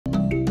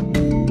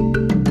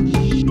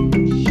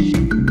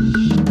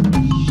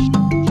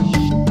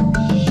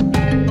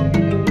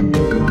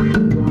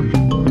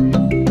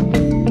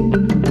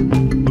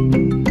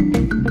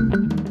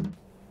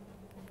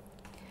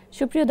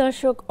সুপ্রিয়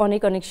দর্শক,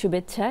 অনেক অনেক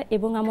শুভেচ্ছা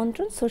এবং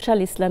আমন্ত্রণ সোশ্যাল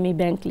ইসলামী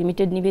ব্যাংক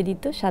লিমিটেড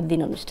নিবেদিত 7 দিন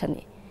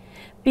অনুষ্ঠানে।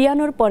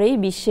 পিয়ানোর পরেই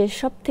বিশ্বের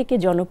সবথেকে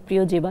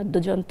জনপ্রিয় যে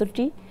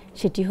বাদ্যযন্ত্রটি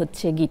সেটি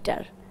হচ্ছে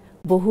গিটার।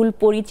 বহুল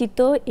পরিচিত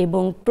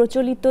এবং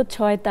প্রচলিত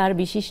 6 তার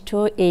বিশিষ্ট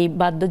এই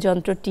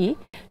বাদ্যযন্ত্রটি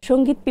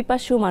সঙ্গীত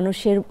পিপাসু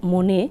মানুষের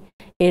মনে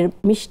এর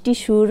মিষ্টি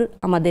সুর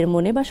আমাদের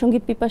মনে বা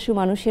সঙ্গীত পিপাসু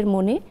মানুষের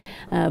মনে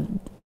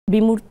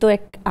বিমূর্ত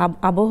এক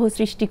আবহ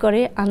সৃষ্টি করে,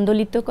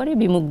 আন্দোলিত করে,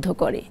 বিমুগ্ধ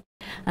করে।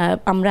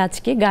 আমরা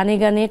আজকে গানে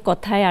গানে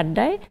কথায়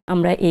আড্ডায়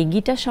আমরা এই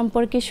গিটার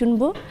সম্পর্কে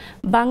শুনব।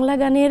 বাংলা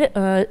গানের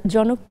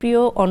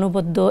জনপ্রিয়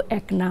অনবদ্য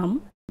এক নাম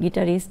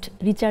গিটারিস্ট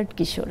রিচার্ড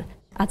কিশোর।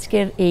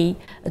 আজকের এই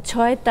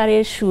 6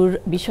 তারের সুর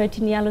বিষয়টি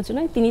নিয়ে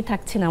আলোচনায় তিনি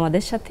থাকছেন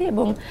আমাদের সাথে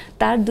এবং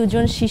তার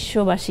দুজন শিষ্য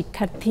বা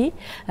শিক্ষার্থী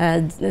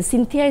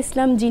সিনথিয়া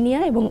ইসলাম জিনিয়া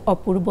এবং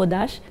অপূর্ব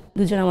দাস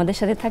দুজন আমাদের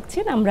সাথে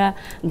থাকছেন। আমরা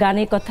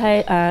গানে কথায়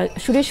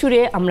সুরে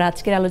সুরে আমরা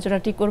আজকের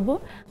আলোচনাটি করব।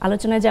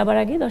 আলোচনায় যাবার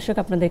আগে দর্শক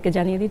আপনাদেরকে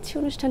জানিয়ে দিচ্ছি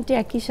অনুষ্ঠানটি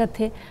একই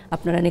সাথে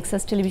আপনারা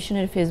নেক্সাস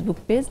টেলিভিশনের ফেসবুক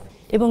পেজ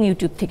এবং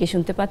ইউটিউব থেকে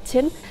শুনতে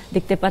পাচ্ছেন,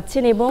 দেখতে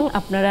পাচ্ছেন এবং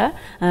আপনারা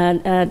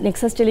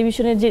নেক্সাস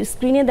টেলিভিশনের যে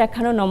স্ক্রিনে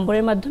দেখানো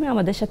নম্বরের মাধ্যমে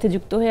আমাদের সাথে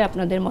যুক্ত হয়ে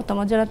আপনাদের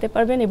মতামত জানাতে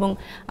পারবেন এবং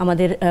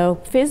আমাদের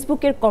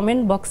ফেসবুকের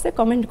কমেন্ট বক্সে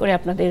কমেন্ট করে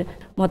আপনাদের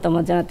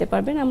মতামত জানাতে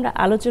পারবেন। আমরা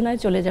আলোচনায়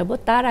চলে যাব,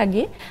 তার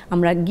আগে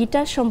আমরা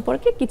গিটার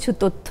সম্পর্কে কিছু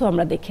তথ্য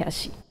আমরা দেখে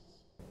আসি।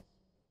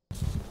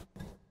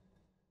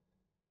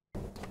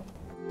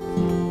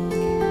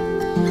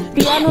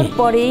 পিয়ানোর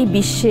পরেই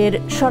বিশ্বের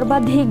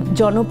সর্বাধিক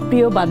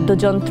জনপ্রিয়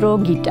বাদ্যযন্ত্র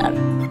গিটার।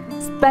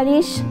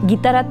 স্প্যানিশ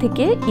গিতারা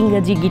থেকে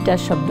ইংরেজি গিটার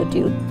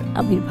শব্দটির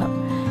আবির্ভাব।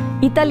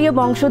 ইতালীয়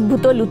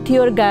বংশোদ্ভূত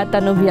লুথিওর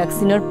গায়াতানো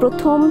ভিয়াক্সিনোর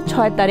প্রথম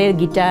 6 তারের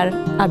গিটার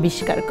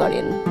আবিষ্কার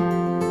করেন।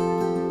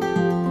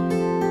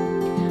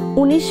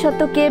 19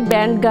 শতকে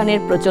ব্যান্ড গানের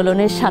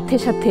প্রচলনের সাথে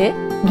সাথে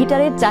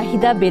গিটারের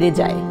চাহিদা বেড়ে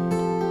যায়।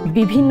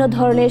 বিভিন্ন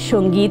ধরনের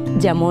সঙ্গীত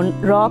যেমন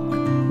রক,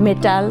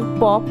 মেটাল,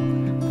 পপ,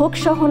 ফোক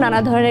সহ নানা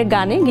ধরনের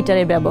গানে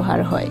গিটারের ব্যবহার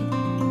হয়।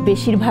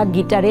 বেশিরভাগ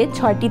গিটারে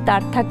 6টি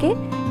তার থাকে,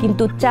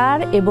 কিন্তু 4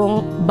 এবং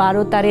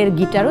 12 তারের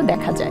গিটারও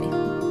দেখা যায়।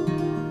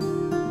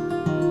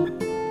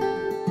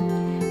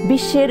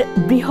 বিশ্বের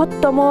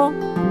বৃহত্তম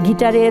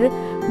গিটারের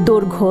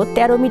দৈর্ঘ্য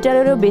 13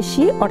 মিটারেরও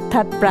বেশি,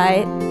 অর্থাৎ প্রায়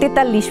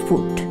 43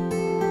 ফুট।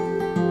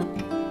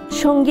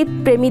 সঙ্গীত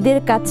প্রেমীদের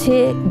কাছে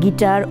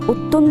গিটার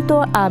অত্যন্ত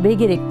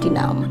আবেগের একটি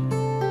নাম।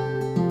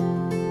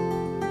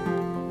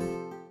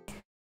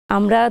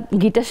 আমরা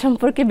গিটার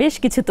সম্পর্কে বেশ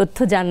কিছু তথ্য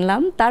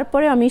জানলাম।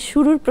 তারপরে আমি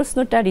শুরুর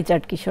প্রশ্নটা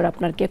রিচার্ড কিশোর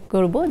আপনাকে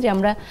করব, যে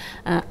আমরা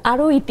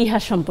আরও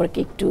ইতিহাস সম্পর্কে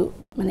একটু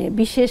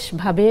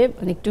বিশেষভাবে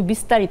একটু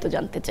বিস্তারিত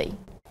জানতে চাই।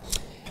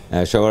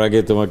 সবার আগে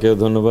তোমাকেও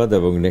ধন্যবাদ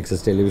এবং নেক্সাস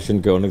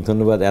টেলিভিশনকে অনেক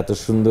ধন্যবাদ এত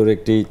সুন্দর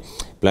একটি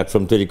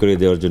প্ল্যাটফর্ম তৈরি করে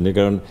দেওয়ার জন্য।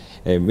 কারণ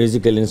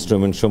মিউজিক্যাল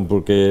ইনস্ট্রুমেন্ট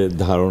সম্পর্কে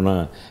ধারণা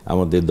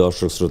আমাদের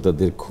দর্শক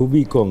শ্রোতাদের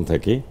খুবই কম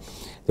থাকে।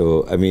 তো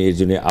আমি এর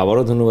জন্য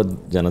আবারও ধন্যবাদ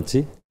জানাচ্ছি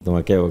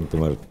তোমাকে এবং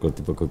তোমার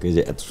কর্তৃপক্ষকে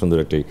যে এত সুন্দর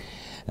একটি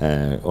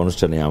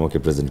অনুষ্ঠানে আমাকে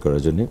প্রেজেন্ট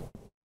করার জন্য।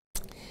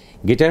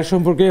 গিটার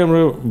সম্পর্কে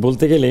আমরা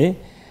বলতে গেলে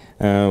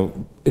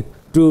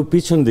একটু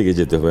পিছন দিকে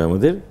যেতে হবে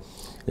আমাদের।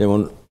 যেমন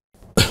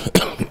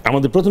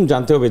আমাদের প্রথম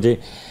জানতে হবে যে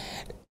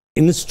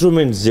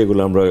ইনস্ট্রুমেন্টস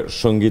যেগুলো আমরা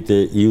সঙ্গীতে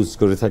ইউজ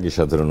করে থাকি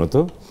সাধারণত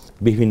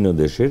বিভিন্ন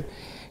দেশের,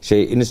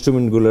 সেই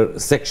ইনস্ট্রুমেন্টগুলোর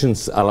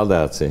সেকশনস আলাদা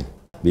আছে,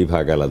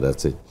 বিভাগ আলাদা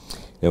আছে।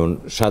 যেমন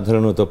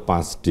সাধারণত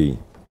 5টি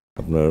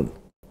আপনার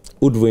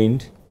উডউইন্ড,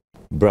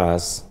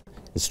 ব্রাস,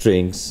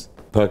 স্ট্রিংস,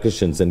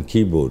 পারকাশনস অ্যান্ড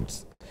কিবোর্ডস।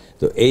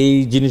 তো এই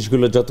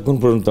জিনিসগুলো যতক্ষণ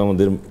পর্যন্ত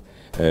আমাদের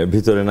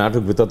ভিতরে না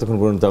ঢুকবে ততক্ষণ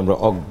পর্যন্ত আমরা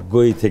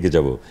অজ্ঞই থেকে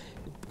যাব,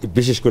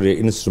 বিশেষ করে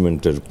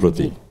ইনস্ট্রুমেন্টের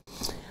প্রতি।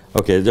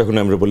 ওকে, যখন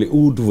আমরা বলি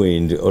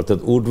উডউইন্ড, অর্থাৎ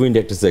উডউইন্ড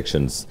একটা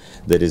সেকশনস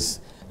দ্যাট ইজ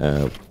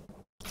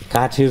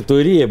কাঠের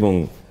তৈরি এবং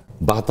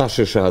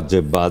বাতাসের সাহায্যে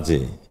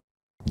বাজে,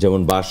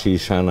 যেমন বাঁশি,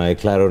 সানাই,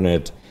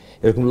 ক্লারনেট,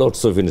 এরকম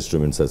লটস অফ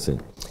ইনস্ট্রুমেন্টস আছে।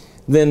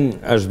 দেন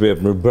আসবে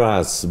আপনার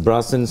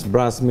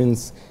ব্রাস মিন্স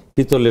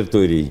পিতলের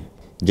তৈরি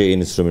যে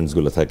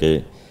ইনস্ট্রুমেন্টসগুলো থাকে,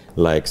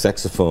 লাইক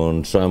স্যাক্সোফোন,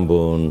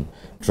 ট্রাম্বোন,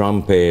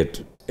 ট্রাম্পেট,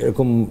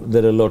 এরকম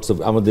দের আর লটস অফ।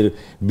 আমাদের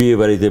বিয়ে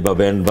বাড়িতে বা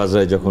ব্যান্ড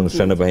বাজায় যখন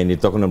সেনাবাহিনী,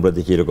 তখন আমরা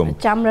দেখি এরকম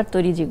চামড়ার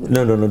তৈরি,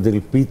 যেগুলো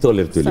দেখি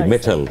পিতলের তৈরি,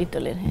 মেটাল,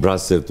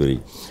 ব্রাসের তৈরি,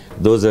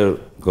 those are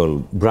call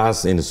brass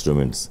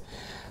instruments.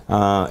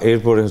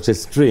 এরপরে হচ্ছে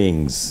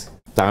স্ট্রিংস,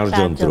 তার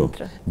যন্ত্র,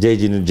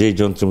 যেই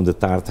যন্ত্রের মধ্যে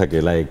তার থাকে,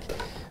 like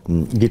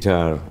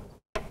guitar,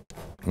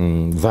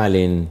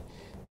 violin,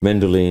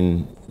 mandolin,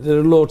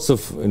 lots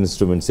of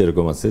instruments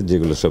এরকম আছে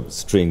যেগুলো সব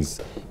স্ট্রিংস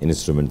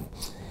ইনস্ট্রুমেন্ট।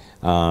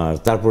 আর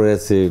তারপরে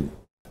আছে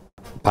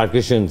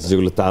পারকাশনস,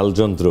 যেগুলো তাল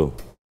যন্ত্র,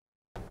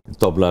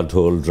 তবলা,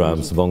 ঢোল,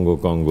 ড্রামস, বঙ্গ,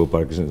 কঙ্গো,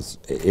 পারকাশনস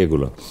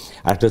এগুলো।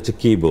 আরেকটা হচ্ছে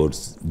কিবোর্ডস,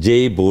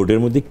 যেই বোর্ডের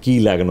মধ্যে কি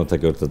লাগানো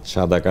থাকে, অর্থাৎ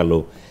সাদা কালো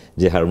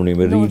যে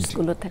হারমোনিয়ামের রিড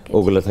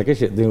ওগুলো থাকে।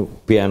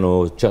 পিয়ানো,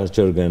 চার্চ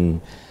অর্গান,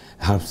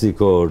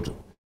 হার্পসিকর্ড,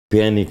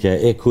 পিয়ানিকা,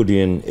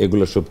 অ্যাকর্ডিয়ন,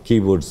 এগুলো সব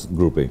কিবোর্ডস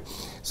গ্রুপে।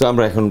 সো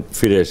আমরা এখন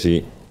ফিরে আসি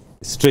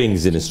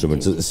স্ট্রিংস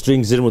ইনস্ট্রুমেন্টস।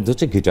 স্ট্রিংসের মধ্যে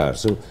হচ্ছে গিটার।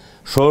 সো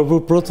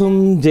সর্বপ্রথম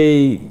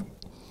যেই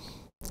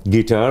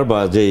গিটার বা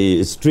যেই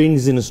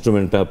স্ট্রিংস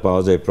ইনস্ট্রুমেন্টটা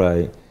পাওয়া যায়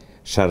প্রায়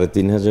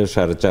 3,500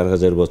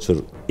 4,500 বছর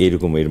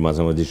এরকম এর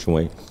মাঝামাঝি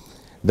সময়।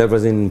 That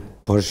was in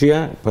Persia.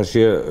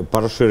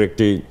 পারস্যের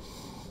একটি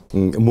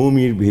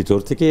মমির ভিতর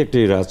থেকে একটি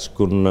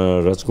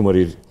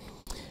রাজকুমারীর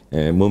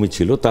মমি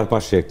ছিল, তার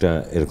পাশে একটা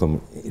এরকম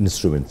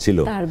ইনস্ট্রুমেন্ট ছিল,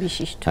 তার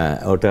বিশিষ্ট। হ্যাঁ,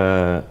 ওটা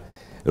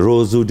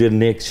রোজউডের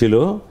নেক ছিল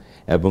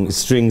এবং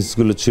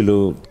স্ট্রিংসগুলো ছিল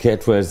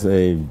ক্যাটওয়াইজ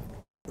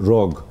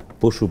রগ,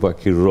 পশু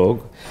পাখির রগ,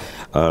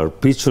 আর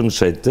পিছন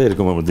সাইডটা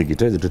এরকম আমাদের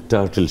গিটার যেটা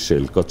টার্টেল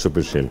শেল,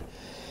 কচ্ছপের শেল।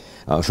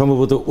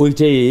 সম্ভবত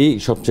ওইটাই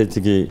সবচেয়ে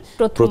থেকে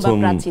প্রথম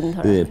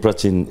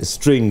প্রাচীন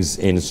স্ট্রিংস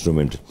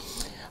ইনস্ট্রুমেন্ট।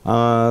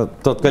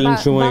 তৎকালীন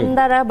সময়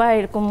বান্দারা বা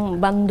এরকম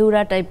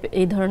বান্দুরা টাইপ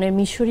এই ধরনের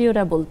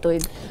মিশরীয়রা বলতো,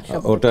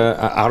 ওটা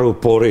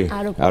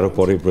আরো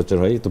পরে প্রচার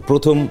হয়। তো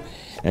প্রথম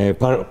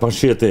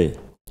পার্সিয়াতে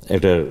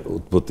এটার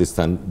উৎপত্তি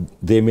স্থান,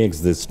 দে মেক্স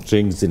দ্য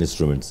স্ট্রিংস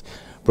ইনস্ট্রুমেন্টস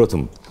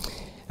প্রথম।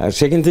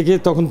 সেখান থেকে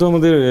তখন তো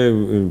আমাদের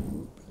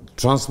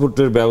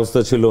ট্রান্সপোর্টের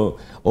ব্যবস্থা ছিল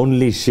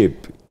অনলি শিপ,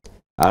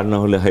 আর না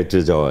হলে হাইটে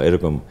যাওয়া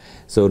এরকম।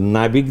 সো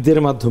নাবিকদের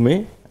মাধ্যমে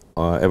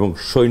এবং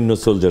সৈন্য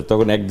সোলজার,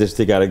 তখন এক দেশ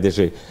থেকে আরেক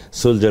দেশে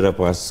সোলজাররা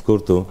পাস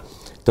করতো,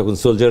 তখন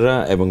সোলজাররা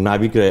এবং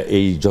নাবিকরা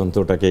এই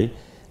যন্ত্রটাকে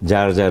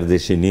যার যার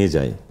দেশে নিয়ে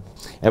যায়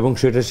এবং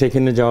সেটা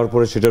সেখানে যাওয়ার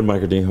পরে সেটার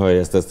মার্কেটিং হয়,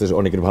 আস্তে আস্তে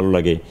অনেকের ভালো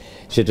লাগে,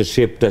 সেটা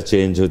শেপটা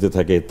চেঞ্জ হতে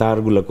থাকে,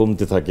 তারগুলা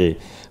কমতে থাকে,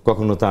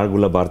 কখনো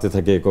তারগুলা বাড়তে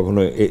থাকে,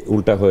 কখনো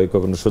উল্টা হয়,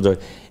 কখনো সোজা হয়,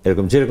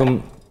 এরকম। যেরকম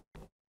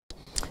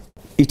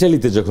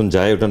ইটালিতে যখন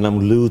যায় ওটার নাম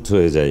লুথ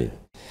হয়ে যায়,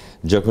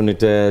 যখন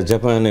এটা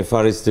জাপানে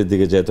ফার ইস্টের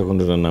দিকে যায় তখন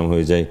ওটার নাম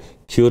হয়ে যায়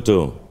কিয়োটো।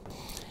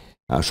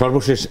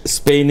 সর্বশেষ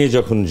স্পেনে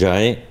যখন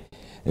যায়,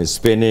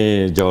 স্পেনে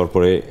যাওয়ার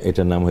পরে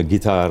এটার নাম হয়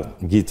গিটার।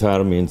 গিটার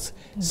মিনস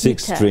 6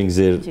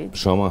 স্ট্রিংসের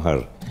সমাহার।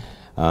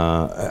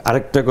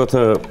 আরেকটা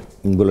কথা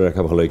বলে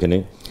রাখা ভালো, এখানে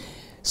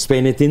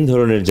স্পেনে 3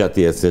 ধরনের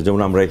জাতি আছে,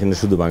 যেমন আমরা এখানে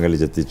শুধু বাঙালি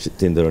জাতি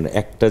 3 ধরনের।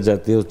 একটা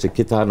জাতি হচ্ছে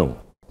কিতানো,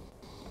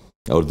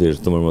 ওদের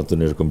তোমার মতন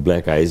এরকম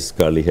ব্ল্যাক আইস,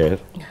 কার্লি হেয়ার।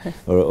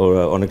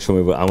 ওরা অনেক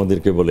সময়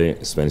আমাদেরকে বলে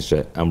স্প্যানিশরা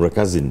আমরা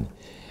কাজিন।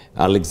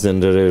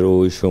 আলেকজান্ডারের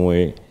ওই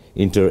সময়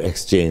ইন্টার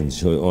এক্সচেঞ্জ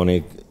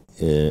অনেক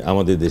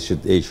আমাদের দেশে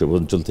এইসব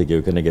অঞ্চল থেকে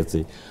ওখানে গেছে,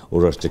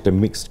 ওরা আসছে একটা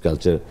মিক্সড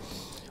কালচার।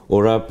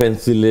 ওরা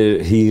পেন্সিলের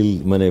হিল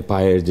মানে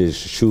পায়ের যে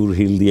সুর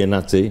হিল দিয়ে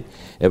নাচে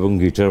এবং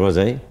গিটার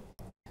বাজায়,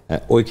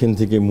 ওইখান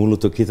থেকে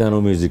মূলত কিতানো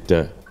মিউজিকটা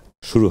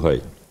শুরু হয়।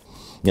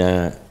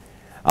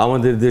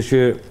 আমাদের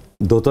দেশে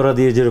দোতরা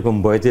দিয়ে যেরকম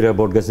বয়তিরা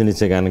বটগাছের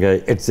নিচে গান গায়,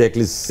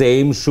 এক্স্যাক্টলি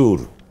সেম সুর,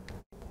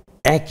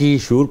 একই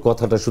সুর,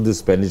 কথাটা শুধু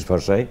স্প্যানিশ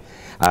ভাষায়।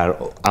 আর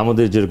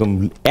আমাদের যেরকম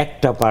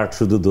একটা পার্ট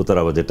শুধু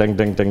দোতরা বাজে ট্যাং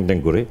ট্যাং ট্যাং ট্যাং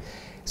করে,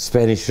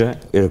 স্প্যানিশরা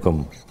এরকম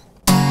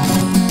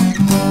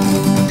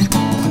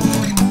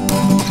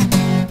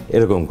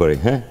এরকম করে,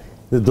 হ্যাঁ,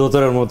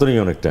 দোতরার মতনই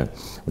অনেকটা,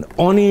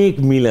 অনেক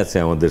মিল আছে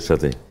আমাদের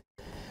সাথে।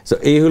 সো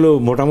এই হলো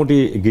মোটামুটি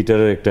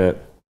গিটারের একটা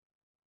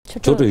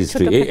ছোট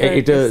হিস্ট্রি।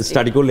 এটা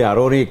স্টাডি করলে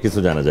আরো অনেক কিছু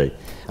জানা যায়,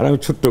 আর আমি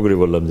ছোট্ট করে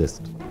বললাম জাস্ট।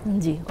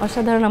 জি,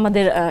 অসাধারণ।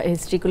 আমাদের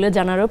হিস্ট্রিগুলো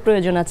জানারও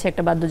প্রয়োজন আছে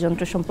একটা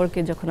বাদ্যযন্ত্র সম্পর্কে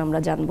যখন আমরা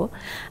জানবো।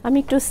 আমি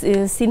একটু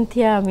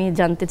সিনথিয়া, আমি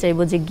জানতে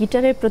চাইবো যে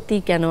গিটারের প্রতি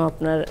কেন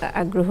আপনার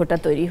আগ্রহটা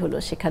তৈরি হলো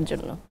শেখার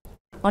জন্য?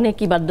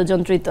 অনেকই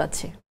বাদ্যযন্ত্রই তো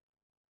আছে।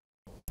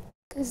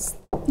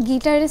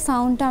 গিটারের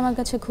সাউন্ডটা আমার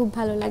কাছে খুব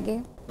ভালো লাগে,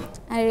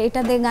 আর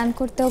এটা দিয়ে গান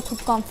করতেও খুব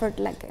কমফোর্ট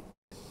লাগে,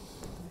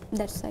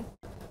 দ্যাটস ওয়াই।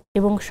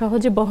 এবং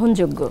সহজে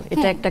বহনযোগ্য,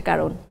 এটা একটা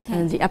কারণ।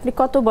 জি, আপনি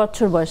কত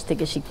বছর বয়স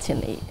থেকে শিখছেন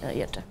এই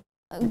ইয়েটা?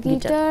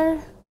 গিটার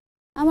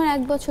আমার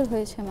 1 বছর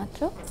হয়েছে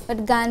মাত্র, বাট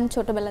গান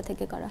ছোটবেলা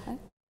থেকে করা হয়।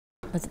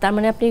 আচ্ছা, তার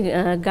মানে আপনি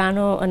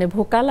গানও মানে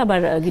ভোকাল আবার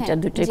গিটার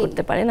দুটোই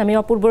করতে পারেন। আমি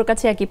অপূর্বর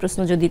কাছে একই প্রশ্ন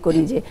যদি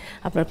করি যে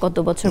আপনার কত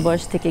বছর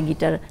বয়স থেকে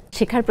গিটার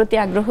শেখার প্রতি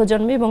আগ্রহ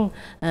জন্মে এবং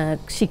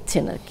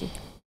শিখছেন আর কি?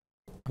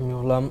 আমি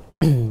হলাম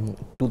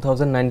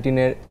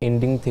 2019-এর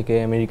এন্ডিং থেকে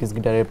আমেরিকাস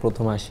গিটারের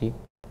প্রথম আসি,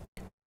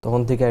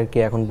 তখন থেকে আর কি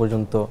এখন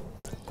পর্যন্ত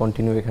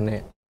কন্টিনিউ এখানে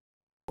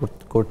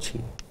করছি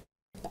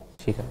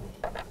শেখা।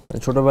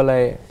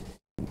 ছোটবেলায়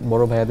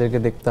বড় ভাইয়াদেরকে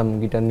দেখতাম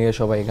গিটার নিয়ে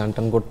সবাই গান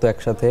টান করতো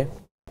একসাথে,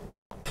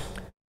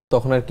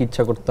 তখন আর কি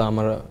ইচ্ছা করতো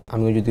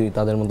আমিও যদি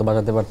তাদের মতো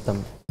বাজাতে পারতাম।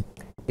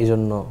 এই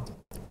জন্য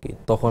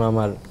তখন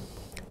আমার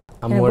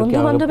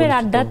বন্ধু-বান্ধবের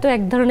আড্ডা তো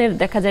এক ধরনের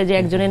দেখা যায় যে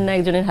একজনের না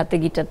একজনের হাতে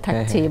গিটার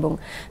থাকছে এবং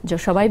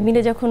সবাই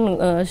মিলে যখন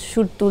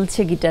সুর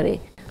তুলছে গিটারে,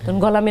 তখন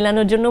গলা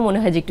মেলানোর জন্য মনে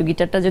হয় যে একটু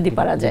গিটারটা যদি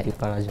পারা যায়।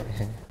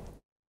 হ্যাঁ,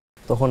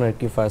 তখন আর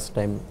কি ফার্স্ট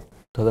টাইম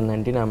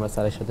 2019-এ আমার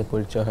স্যারের সাথে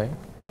পরিচয় হয়।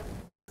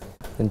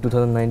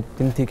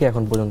 2019 থেকে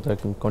এখন পর্যন্ত আর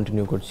কি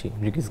কন্টিনিউ করছি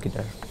রিকিস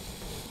গিটার।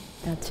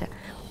 আচ্ছা,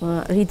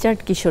 রিচার্ড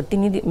কিশোর,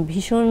 তিনি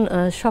ভীষণ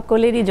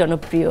সকলেরই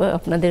জনপ্রিয়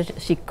আপনাদের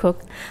শিক্ষক।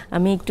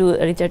 আমি একটু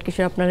রিচার্ড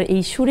কিশোর আপনার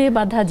এই সুরে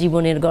বাঁধা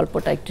জীবনের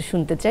গল্পটা একটু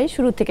শুনতে চাই,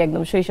 শুরু থেকে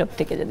একদম শৈশব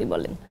থেকে যদি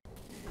বলেন।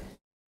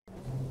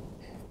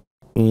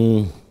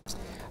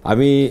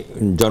 আমি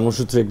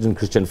জন্মসূত্রে একজন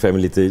খ্রিস্টান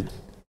ফ্যামিলিতে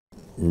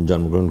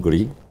জন্মগ্রহণ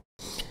করি।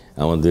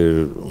 আমাদের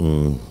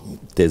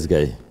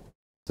তেজগাঁয়,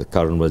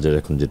 কারণ বাজার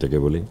এখন যেটাকে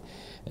বলি,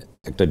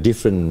 একটা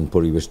ডিফারেন্ট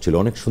পরিবেশ ছিল,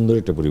 অনেক সুন্দর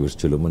একটা পরিবেশ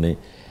ছিল। মানে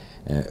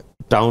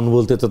টাউন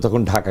বলতে তো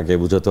তখন ঢাকাকে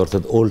বোঝাতো,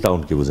 অর্থাৎ ওল্ড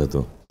টাউনকে বোঝাতো।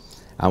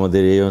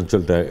 আমাদের এই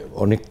অঞ্চলটা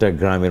অনেকটা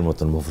গ্রামের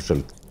মতন মফস্বল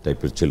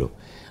টাইপের ছিল।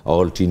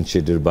 অল টিন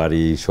শেডের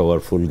বাড়ি, সবার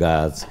ফুল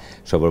গাছ,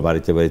 সবার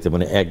বাড়িতে বাড়িতে,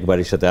 মানে এক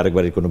বাড়ির সাথে আরেক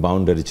বাড়ির কোনো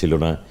বাউন্ডারি ছিল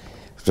না,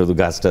 শুধু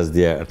গাছ টাছ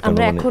দিয়ে।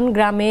 আমরা এখন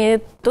গ্রামে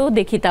তো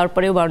দেখি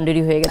তারপরেও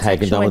বাউন্ডারি হয়ে গেছে। হ্যাঁ,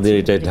 কিন্তু আমাদের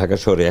এটা ঢাকা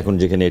শহরে এখন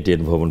যেখানে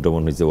এটিএন ভবন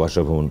টবন হয়েছে,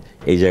 ওয়াসা ভবন,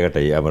 এই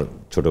জায়গাটাই আমার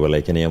ছোটোবেলা,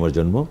 এখানেই আমার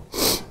জন্ম,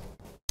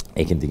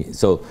 এখান থেকে।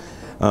 সো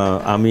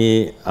আমি,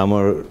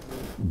 আমার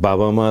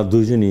বাবা মা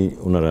দুজনই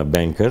ওনারা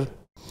ব্যাংকার,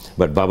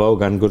 বাট বাবাও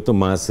গান করতো,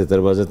 মা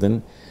সেতার বাজাতেন,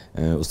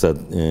 উস্তাদ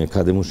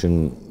খাদেম হোসেন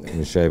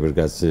সাহেবের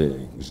কাছে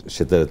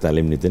সেতার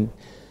তালিম নিতেন।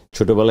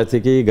 ছোটোবেলা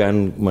থেকেই গান,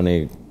 মানে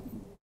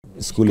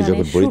স্কুলে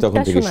যখন পড়ি তখন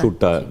থেকে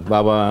সুরটা,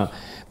 বাবা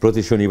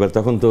প্রতি শনিবার,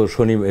 তখন তো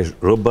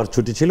রোববার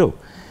ছুটি ছিল,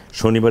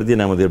 শনিবার দিন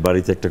আমাদের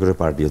বাড়িতে একটা করে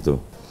পার্টি হতো।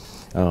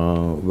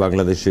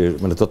 বাংলাদেশের,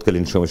 মানে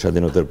তৎকালীন সময়,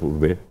 স্বাধীনতার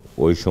পূর্বে,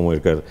 ওই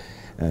সময়কার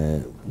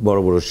বড়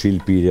বড়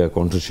শিল্পীরা,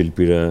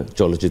 কণ্ঠশিল্পীরা,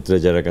 চলচ্চিত্রে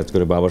যারা কাজ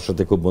করে, বাবার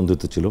সাথে খুব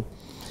বন্ধুত্ব ছিল।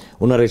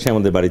 ওনারা এসে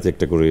আমাদের বাড়িতে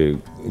একটা করে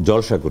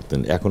জলসা করতেন,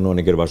 এখনও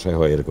অনেকের বাসায়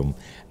হয় এরকম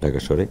ঢাকা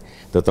শহরে,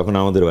 তো তখন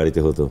আমাদের বাড়িতে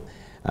হতো।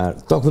 আর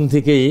তখন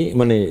থেকেই,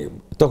 মানে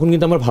তখন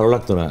কিন্তু আমার ভালো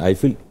লাগতো না,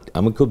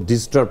 আমি খুব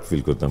ডিস্টার্ব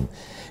ফিল করতাম,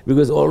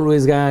 বিকজ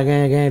অলওয়েজ গা গা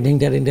গা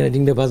ঢিংটা ঢিংটা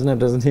ঢিংটা বাজনা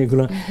টাজনা,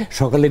 এগুলো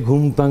সকালে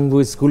ঘুম ভাঙবো,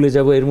 স্কুলে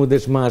যাবো, এর মধ্যে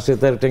মা আসে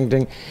তার ট্যাং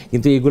ট্যাং,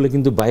 কিন্তু এগুলো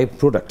কিন্তু বাই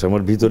প্রোডাক্ট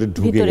আমার ভিতরে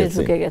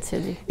ঢুকে গেছে।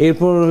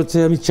 এরপর হচ্ছে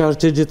আমি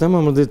চার্চে যেতাম,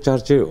 আমাদের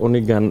চার্চে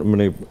অনেক গান,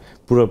 মানে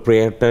পুরো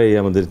প্রেয়ারটাই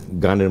আমাদের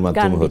গানের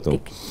মাধ্যমে হতো,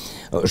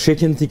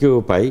 সেখান থেকেও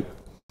পাই।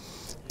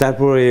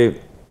 তারপরে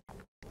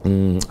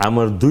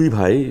আমার দুই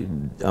ভাই,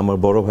 আমার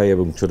বড় ভাই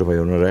এবং ছোট ভাই,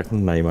 ওনারা এখন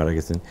নাই, মারা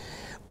গেছেন।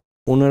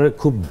 ওনারা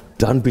খুব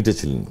ডান পিটে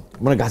ছিলেন,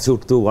 মানে গাছে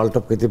উঠতো, ওয়ার্ল্ড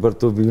কাপ খেতে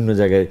পারতো, বিভিন্ন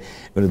জায়গায়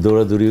মানে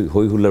দৌড়াদৌড়ি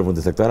হই হুল্লার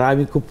মধ্যে থাকতো। আর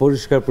আমি খুব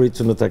পরিষ্কার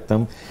পরিচ্ছন্ন থাকতাম,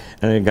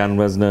 গান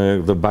বাজনা,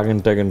 বাগান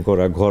টাগান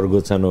করা, ঘর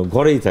গোছানো,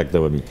 ঘরেই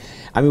থাকতাম।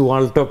 আমি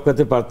ওয়ার্ল্ড কাপ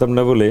খেতে পারতাম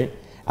না বলে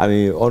আমি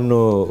অন্য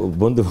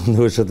বন্ধু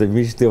বান্ধবের সাথে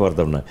মিশতে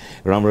পারতাম না,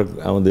 কারণ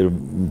আমাদের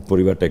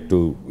পরিবারটা একটু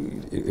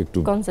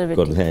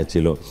হ্যাঁ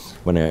ছিল,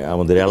 মানে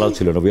আমাদের অ্যালাউ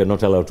ছিল না, we are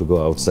not allow to go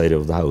outside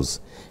of the house,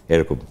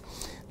 এরকম।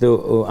 তো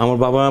আমার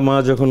বাবা মা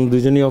যখন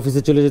দুজনেই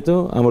অফিসে চলে যেত,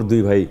 আমার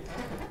দুই ভাই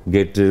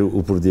গেটের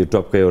উপর দিয়ে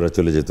টপকায় ওরা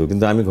চলে যেত,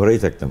 কিন্তু আমি ঘরেই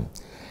থাকতাম।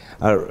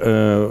 আর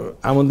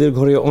আমাদের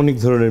ঘরে অনেক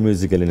ধরনের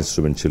মিউজিক্যাল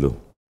ইনস্ট্রুমেন্ট ছিল,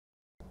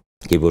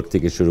 কিবোর্ড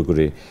থেকে শুরু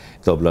করে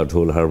তবলা,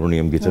 ঢোল,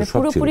 হারমোনিয়াম, গিটার, সব ছিল।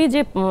 পুরোপুরি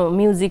যে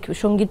মিউজিক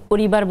সঙ্গীত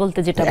পরিবার বলতে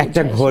যেটা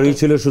একটা ঘরই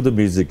ছিল শুধু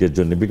মিউজিকের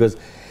জন্য, বিকজ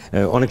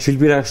অনেক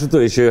শিল্পীরা আসতো,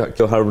 এসে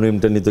কেউ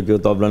হারমোনিয়ামটা নিত, কেউ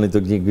তবলা নিত,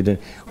 গিটার,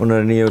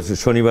 ওনারা নিয়ে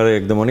শনিবারে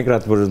একদম অনেক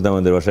রাত পর্যন্ত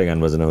আমাদের বাসায় গান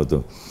বাজানো হতো।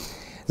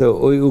 তো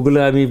ওগুলো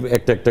আমি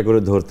একটা একটা করে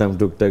ধরতাম,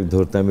 টুকটাক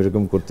ধরতাম,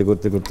 এরকম করতে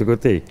করতে করতে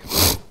করতেই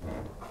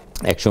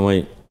এক সময়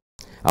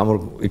আমার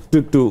একটু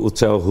একটু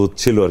উৎসাহ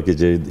হচ্ছিল আর কি,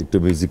 যে একটু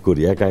মিউজিক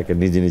করি একা একা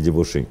নিজে নিজে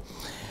বসে।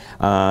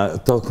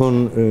 তখন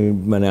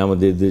মানে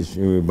আমাদের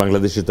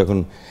বাংলাদেশে তখন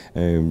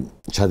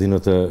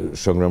স্বাধীনতা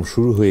সংগ্রাম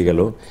শুরু হয়ে গেল।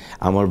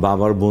 আমার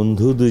বাবার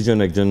বন্ধু দুইজন,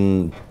 একজন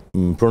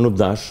প্রণব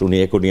দাস, উনি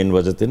অ্যাকর্ডিয়ন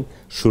বাজাতেন,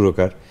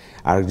 সুরকার,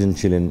 আরেকজন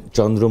ছিলেন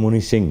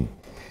চন্দ্রমণি সিং,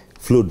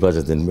 ফ্লুট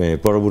বাজাতেন।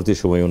 পরবর্তী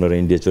সময় ওনারা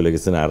ইন্ডিয়া চলে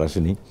গেছেন, আর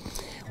আসেনি।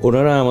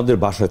 ওনারা আমাদের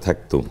বাসায়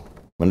থাকতো,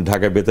 মানে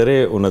ঢাকা বেতারে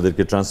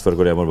ওনাদেরকে ট্রান্সফার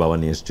করে আমার বাবা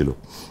নিয়ে এসেছিল,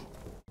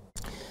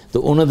 তো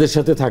ওনাদের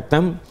সাথে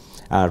থাকতাম।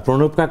 আর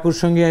প্রণব কাকুর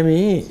সঙ্গে আমি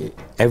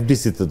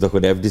এফডিসিতে,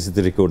 তখন এফডিসিতে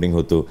রেকর্ডিং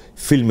হতো,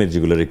 ফিল্মের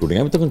যেগুলো রেকর্ডিং,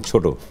 আমি তখন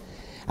ছোট,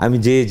 আমি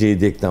যে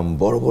দেখতাম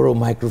বড় বড়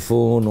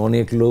মাইক্রোফোন,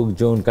 অনেক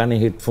লোকজন, কানে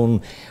হেডফোন,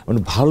 মানে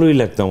ভালোই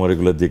লাগতো আমার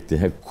এগুলো দেখতে।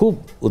 হ্যাঁ, খুব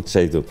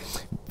উৎসাহিত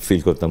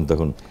ফিল করতাম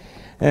তখন।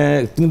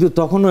 কিন্তু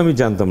তখনও আমি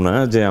জানতাম না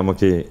যে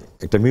আমাকে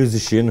একটা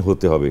মিউজিশিয়ান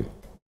হতে হবে।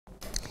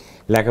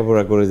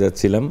 লেখাপড়া করে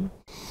যাচ্ছিলাম,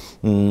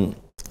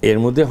 এর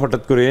মধ্যে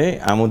হঠাৎ করে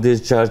আমাদের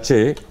চার্চে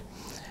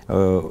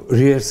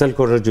রিহার্সাল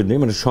করার জন্যে,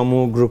 মানে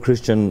সমগ্র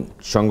খ্রিস্টান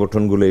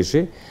সংগঠনগুলো এসে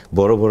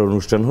বড় বড়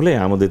অনুষ্ঠান হলে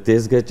আমাদের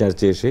তেজগাঁও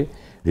চার্চে এসে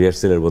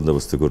রিহার্সালের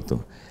বন্দোবস্ত করতো।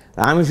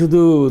 আমি শুধু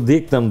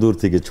দেখতাম দূর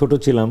থেকে, ছোট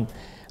ছিলাম,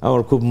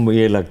 আমার খুব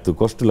লাগতো,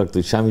 কষ্ট লাগতো,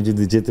 আমি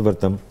যদি যেতে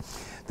পারতাম।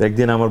 তো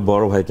একদিন আমার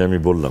বড় ভাইকে আমি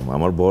বললাম,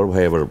 আমার বড়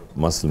ভাই আবার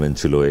মুসলমান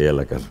ছিল এই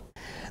এলাকার,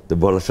 তো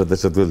বলার সাথে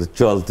সাথে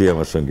চল তুই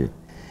আমার সঙ্গে।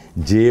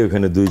 যে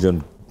ওখানে দুইজন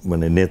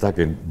মানে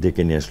নেতাকে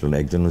ডেকে নিয়ে আসলো না,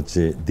 একজন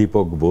হচ্ছে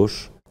দীপক বোস,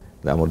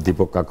 আমার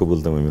দীপক কাকু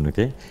বলতাম আমি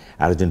ওনাকে,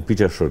 আরেকজন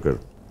পিটার সরকার।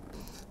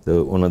 তো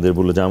ওনাদের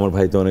বললো যে আমার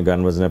ভাই তো অনেক গান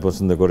বাজনা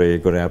পছন্দ করে, এ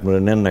করে, আপনারা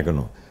নেন না কেন?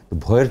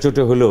 ভয়ের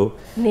চোটে হলেও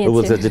ও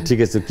বলছে যে ঠিক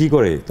আছে, কি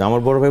করে? তো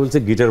আমার বড় ভাই বলছে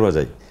গিটার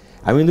বাজাই।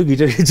 আমি কিন্তু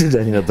গিটার কিছু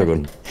জানি না তখন,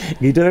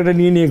 গিটার একটা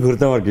নিয়ে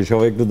ঘুরতাম আর কি,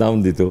 সবাই একটু দাম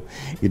দিত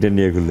গিটার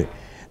নিয়ে ঘুরলে।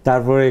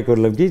 তারপরে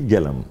করলাম কি,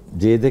 গেলাম,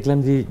 যে দেখলাম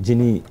যে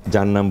যিনি,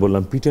 যার নাম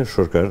বললাম পিটার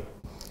সরকার,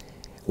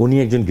 উনি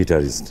একজন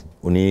গিটারিস্ট,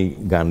 উনি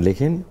গান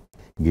লেখেন,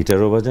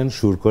 গিটারও বাজান,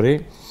 সুর করে,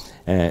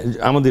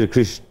 আমাদের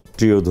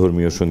খ্রিস্টীয়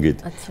ধর্মীয় সঙ্গীত।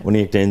 উনি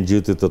একটা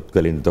এনজিওতে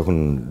তৎকালীন তখন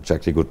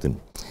চাকরি করতেন।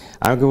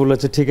 আমাকে বললো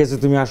আচ্ছা ঠিক আছে,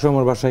 তুমি আসো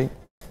আমার বাসায়,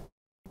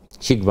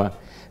 শিখবা।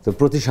 তো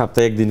প্রতি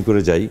সপ্তাহে একদিন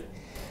করে যাই।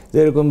 তো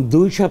এরকম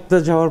 2 সপ্তাহ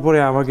যাওয়ার পরে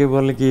আমাকে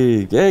বলে কি,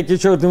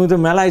 কিশোর তুমি তো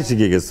মেলায়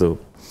শিখে গেছো,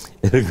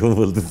 এরকম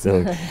বলতেছে।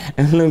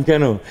 আমি বললাম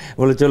কেন?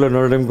 বলে চলো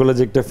নটরডেম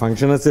কলেজে একটা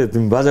ফাংশন আছে,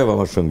 তুমি বাজাবো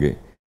আমার সঙ্গে।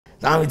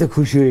 আমি তো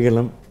খুশি হয়ে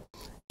গেলাম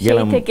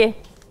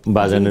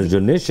বাজানোর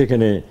জন্যে।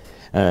 সেখানে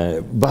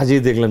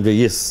বাজিয়ে দেখলাম যে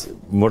ইয়েস,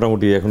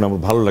 মোটামুটি এখন আমার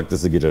ভালো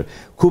লাগতেছে গিটার,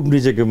 খুব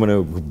নিজেকে মানে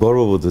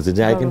গর্ববোধ হচ্ছে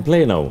যে আই ক্যান প্লে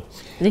নাও।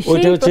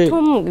 ওইটা হচ্ছে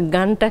প্রথম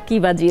গানটা কি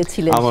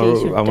বাজিয়েছিলেন?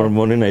 আমার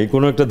মনে নাই,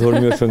 কোনো একটা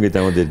ধর্মীয় সঙ্গীত,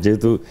 আমাদের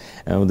যেহেতু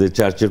আমাদের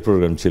চার্চের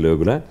প্রোগ্রাম ছিল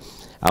ওগুলা,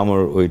 আমার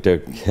ওইটা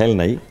খেয়াল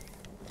নাই।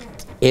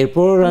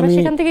 এরপর আমি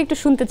সেখান থেকে একটু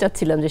শুনতে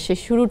চাচ্ছিলাম যে সেই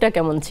শুরুটা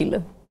কেমন ছিল,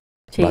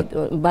 সেই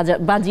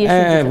বাজিয়ে।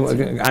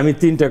 আমি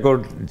 3টা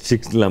কর্ড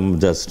শিখলাম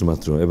জাস্ট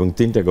মাত্র, এবং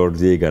 3টা কর্ড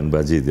দিয়ে গান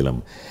বাজিয়ে দিলাম।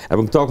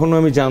 এবং তখনও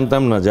আমি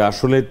জানতাম না যে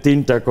আসলে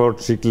 3টা কর্ড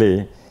শিখলে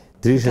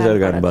 30,000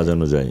 গান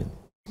বাজানো যায়,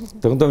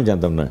 তখন তো আমি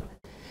জানতাম না।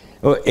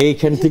 ও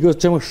এইখান থেকে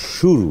হচ্ছে আমার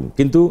শুরু,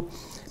 কিন্তু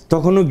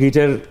তখনও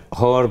গিটার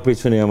হওয়ার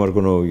পেছনে আমার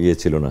কোনো ইয়ে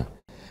ছিল না,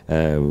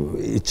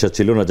 ইচ্ছা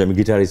ছিল না যে আমি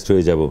গিটারিস্ট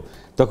হয়ে যাব,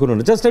 তখনও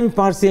না। জাস্ট আমি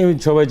পারছি, আমি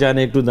সবাই জানে,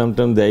 একটু দাম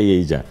টাম দেয়,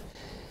 এই যা।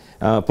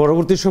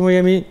 পরবর্তী সময়ে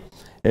আমি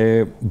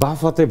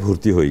বাফাতে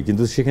ভর্তি হই,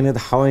 কিন্তু সেখানে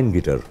হাওয়াইন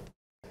গিটার,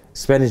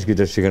 স্প্যানিশ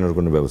গিটার শেখানোর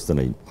কোনো ব্যবস্থা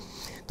নেই।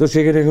 তো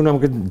সেখানে এখন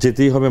আমাকে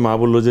যেতেই হবে, মা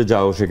বললো যে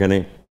যাও সেখানে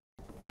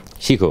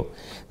শিখো।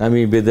 আমি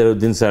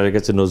বেদারউদ্দিন স্যারের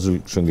কাছে নজরুল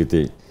সঙ্গীতে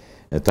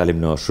তালিম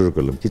নেওয়া শুরু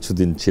করলাম,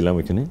 কিছুদিন ছিলাম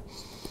এখানে।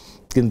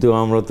 কিন্তু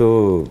আমরা তো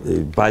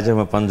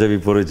পায়জামা পাঞ্জাবি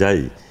পরে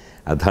যাই,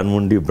 আর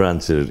ধানমন্ডি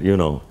ব্রাঞ্চের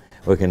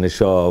ওইখানে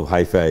সব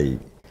হাইফাই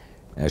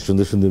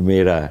সুন্দর সুন্দর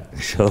মেয়েরা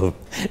সব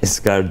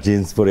স্কার্ট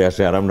জিন্স পরে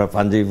আসে, আর আমরা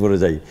পাঞ্জাবি পরে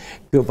যাই,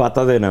 কেউ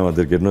পাতা দেয় না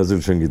আমাদেরকে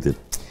নজরুল সঙ্গীতে।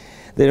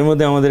 এর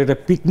মধ্যে আমাদের একটা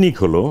পিকনিক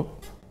হলো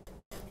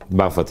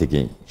বাফা থেকে,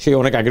 সে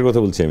অনেক আগের কথা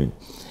বলছি আমি।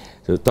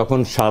 তখন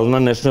শালনা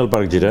ন্যাশনাল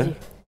পার্ক যেটা,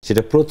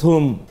 সেটা প্রথম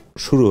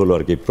শুরু হলো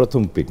আর কি,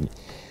 প্রথম পিকনিক।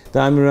 তা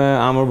আমরা,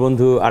 আমার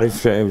বন্ধু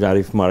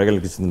আরিফ মারা গেল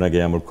কিছুদিন আগে,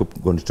 আমার খুব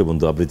ঘনিষ্ঠ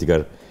বন্ধু,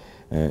 আবৃত্তিকার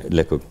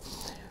লেখক,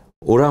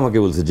 ওরা আমাকে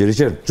বলছে যে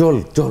রিচার্ড চল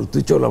চল,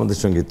 তুই চল আমাদের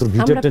সঙ্গে, তোর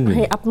গিটারটা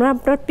নিয়ে।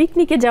 আপনার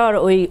পিকনিকে যাওয়ার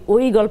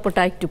ওই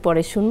গল্পটা একটু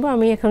পরে শুনবো।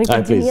 আমি এখন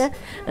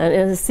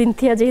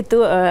সিনথিয়া, যেহেতু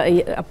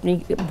আপনি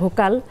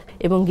ভোকাল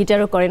এবং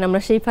গিটারও করেন,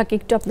 আমরা সেই ফাঁকে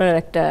একটু আপনার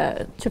একটা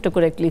ছোট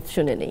করে ক্লিপ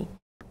শুনে নেই।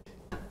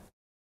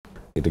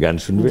 একটা গান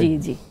শুনবে? জি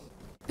জি,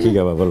 ঠিক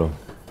আছে, বলো।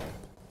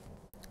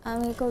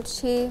 আমি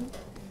করছি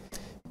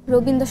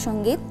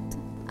রবীন্দ্রসঙ্গীত,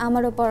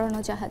 আমারও পরানো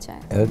যাহা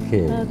যায়। ওকে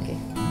ওকে,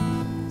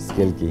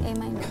 স্কেল কি? এ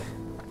মাইনর।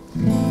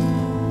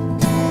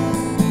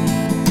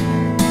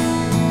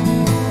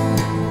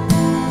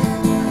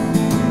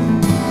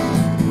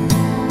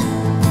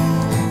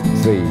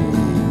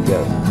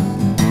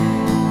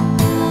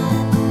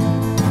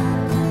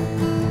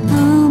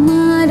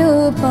 আমারও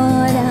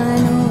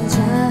পরানো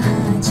যাহা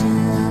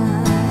যায়,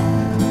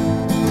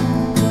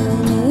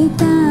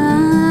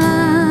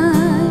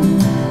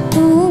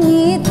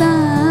 তুমি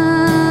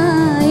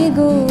তাই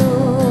গো,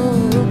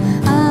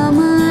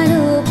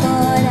 আমারও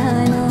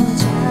পরানো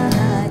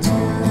যাহা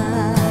যায়,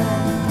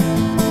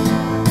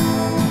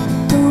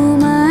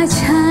 তোমা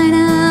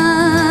ছাড়া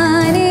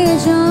রে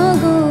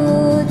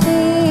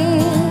জগতে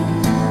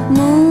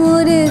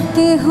মোর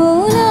কেহ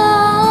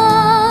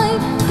নাই,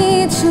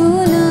 কিছু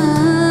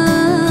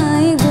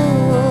নাই গো,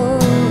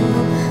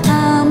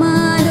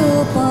 আমারও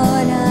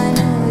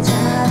পরানো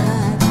যাহা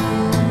যায়।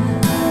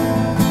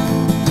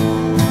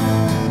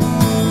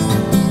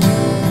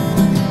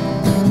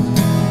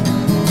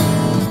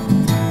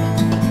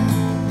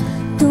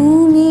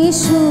 তুমি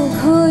সুখ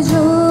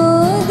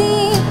যদি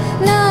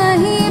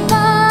নাহি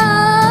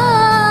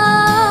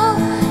পাও,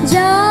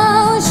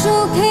 যাও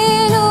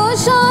সুখের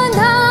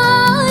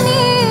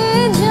সন্ধানে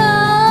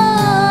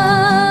যাও,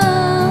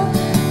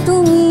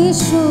 তুমি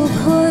সুখ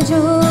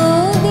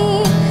যদি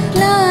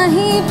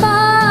নাহি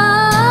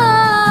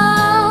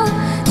পাও,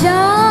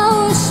 যাও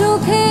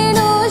সুখের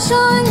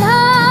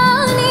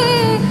সন্ধানে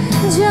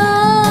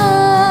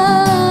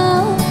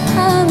যাও,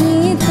 আমি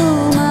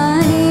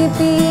তোমারে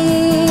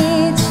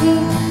পেয়েছি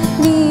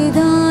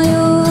হৃদয়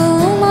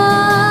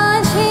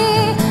মাঝে,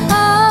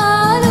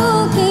 আরো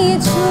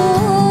কিছু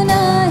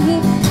নাহি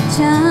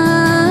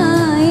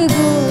চাই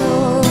গো,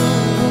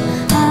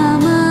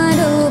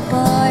 আমারও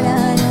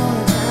পরানো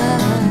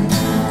যাহা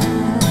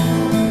যায়,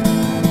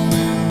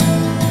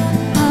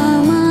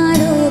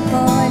 আমারও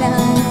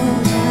পরানো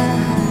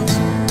যাহা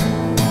যায়।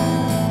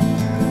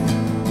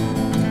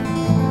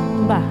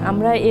 বাহ,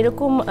 আমরা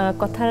এরকম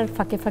কথার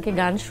ফাঁকে ফাঁকে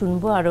গান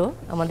শুনবো আরো।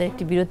 আমাদের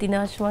একটি বিরতি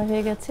নেওয়ার সময়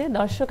হয়ে গেছে।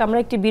 দর্শক, আমরা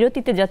একটি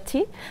বিরতিতে যাচ্ছি।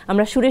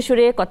 আমরা সুরে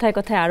সুরে কথায়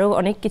কথায় আরো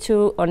অনেক কিছু,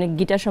 অনেক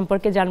গিটার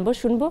সম্পর্কে জানবো,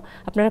 শুনবো।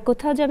 আপনারা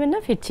কোথাও যাবেন না,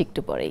 ফিরছি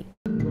একটু পরেই।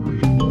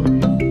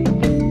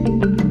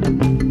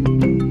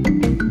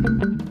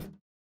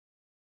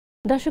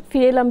 দর্শক,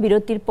 ফিরে এলাম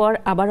বিরতির পর।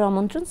 আবারও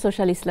আমন্ত্রণ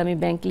সোশ্যাল ইসলামী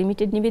ব্যাংক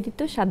লিমিটেড নিবেদিত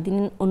 7 দিন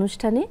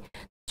অনুষ্ঠানে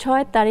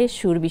 6 তারের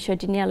সুর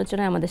বিষয়টি নিয়ে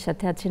আলোচনায় আমাদের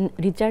সাথে আছেন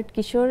রিচার্ড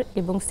কিশোর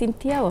এবং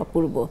সিনথিয়া ও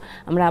অপূর্ব।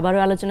 আমরা আবারও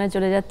আলোচনায়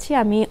চলে যাচ্ছি।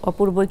 আমি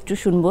অপূর্ব একটু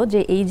শুনবো যে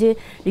এই যে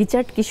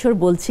রিচার্ড কিশোর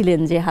বলছিলেন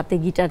যে হাতে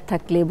গিটার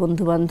থাকলে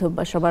বন্ধু বান্ধব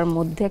বা সবার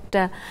মধ্যে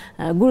একটা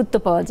গুরুত্ব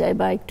পাওয়া যায়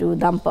বা একটু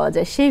দাম পাওয়া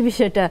যায়, সেই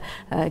বিষয়টা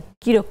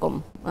কীরকম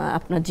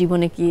আপনার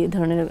জীবনে, কি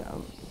ধরনের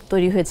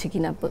তৈরি হয়েছে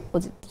কিনা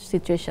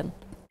সিচুয়েশন?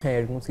 হ্যাঁ,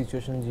 এরকম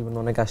সিচুয়েশন জীবনে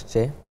অনেক আসছে।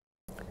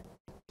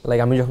 লাইক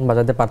আমি যখন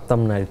বাজাতে পারতাম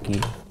না আর কি,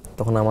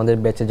 তখন আমাদের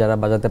ব্যাচে যারা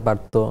বাজাতে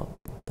পারতো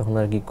তখন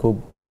আর কি খুব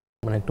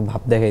মানে একটু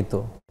ভাব দেখাইতো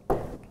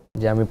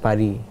যে আমি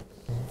পারি,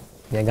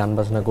 গান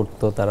বাজনা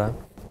করতো তারা,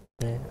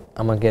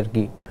 আমাকে আর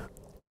কি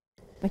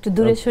একটু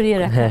দূরে সরিয়ে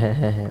রাখা। হ্যাঁ হ্যাঁ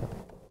হ্যাঁ হ্যাঁ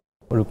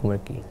ওরকম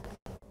আর কি।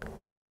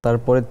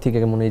 তারপরের থেকে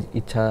মনে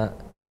ইচ্ছা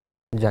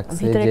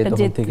জাগছে যে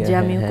তখন থেকে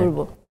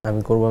আমি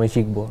করবো, আমি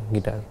শিখবো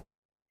গিটার।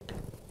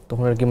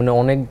 তখন আর কি মানে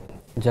অনেক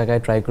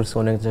জায়গায় ট্রাই করছি,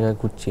 অনেক জায়গায়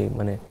খুঁজছি,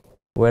 মানে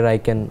war I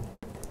can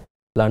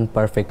learn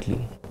perfectly.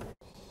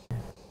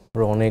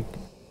 অনেক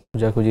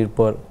খোঁজাখুঁজির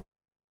পর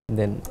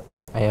then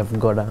I have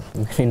got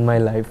in my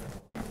life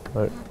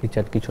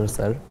Richard Kishore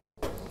sir.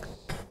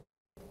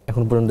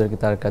 এখন পর্যন্ত আর কি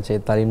তার কাছে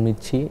তালিম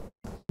নিচ্ছি,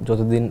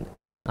 যতদিন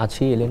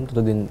আছি এলেন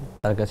ততদিন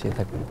তার কাছে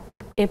থাকি।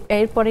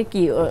 এরপরে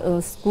কি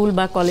স্কুল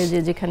বা কলেজে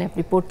যেখানে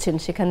আপনি পড়ছেন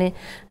সেখানে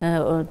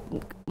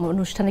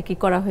অনুষ্ঠানে কি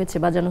করা হয়েছে,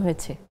 বাজানো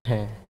হয়েছে?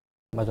 হ্যাঁ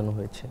বাজানো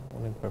হয়েছে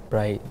অনেকবার,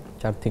 প্রায়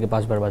 4 থেকে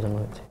 5 বার বাজানো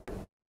হয়েছে।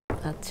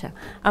 আচ্ছা,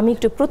 আমি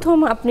একটু প্রথম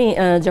আপনি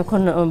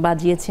যখন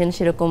বাজিয়েছেন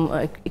সেরকম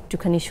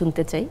একটুখানি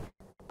শুনতে চাই,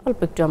 অল্প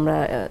একটু আমরা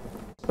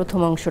প্রথম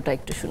অংশটা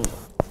একটু শুনবো।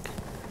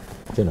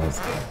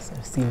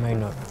 সি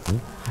মাইনর,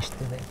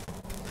 হাসতে দেয়।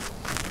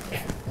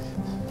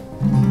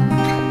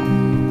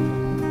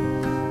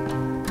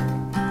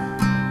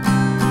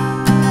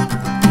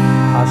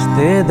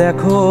 হাসতে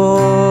দেখো,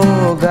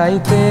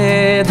 গাইতে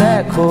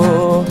দেখো,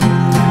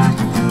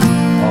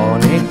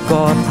 অনেক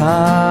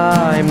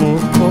কথায়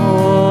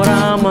মুখর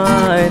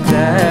আমায়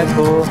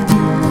দেখো,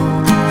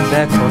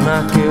 দেখো না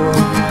কেউ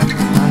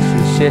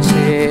হাসি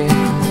শেষে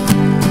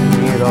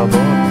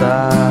নীরবতা।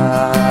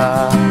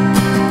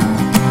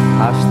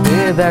 হাসতে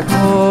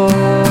দেখো,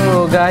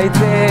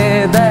 গাইতে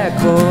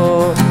দেখো,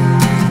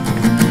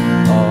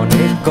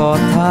 অনেক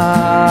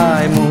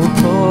কথায়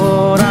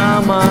মুখর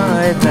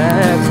আমায়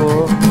দেখো,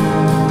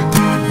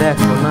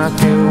 দেখো না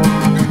কেউ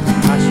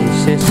হাসি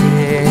শেষে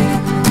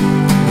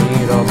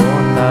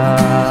নীরবতা।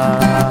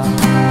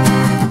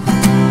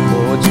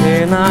 বোঝে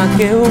না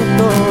কেউ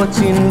তো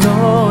চিনল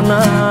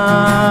না,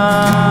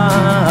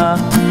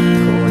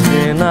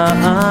 খোঁজে না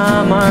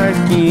আমার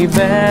কি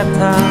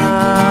ব্যথা,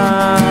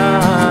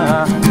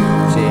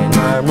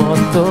 চেনার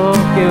মতো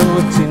কেউ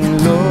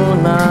চিনল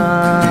না।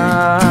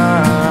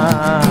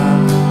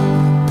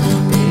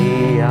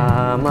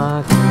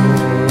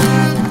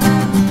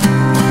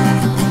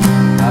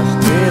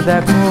 হাসতে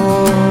দেখো,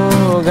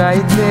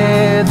 গাইতে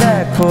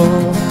দেখো,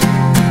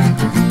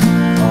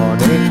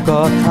 অনেক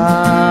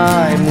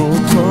কথায়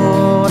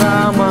মুখর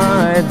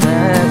আমায়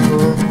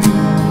দেখো,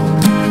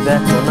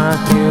 দেখো না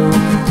কেউ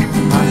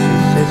হাসি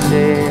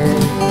শেষে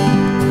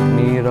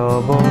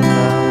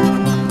নীরবতা।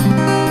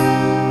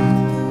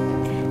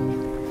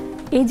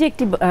 এই যে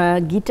একটি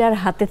গিটার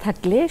হাতে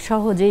থাকলে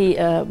সহজেই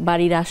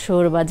বাড়ির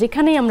আসর বা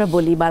যেখানেই আমরা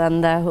বলি,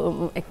 বারান্দা,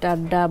 একটা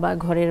আড্ডা বা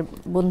ঘরের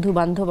বন্ধু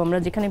বান্ধব আমরা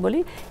যেখানে বলি,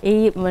 এই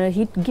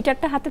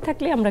গিটারটা হাতে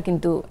থাকলে আমরা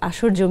কিন্তু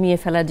আসর জমিয়ে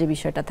ফেলার যে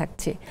বিষয়টা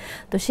থাকছে।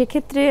 তো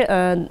সেক্ষেত্রে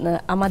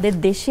আমাদের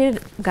দেশের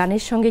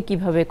গানের সঙ্গে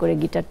কিভাবে করে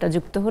গিটারটা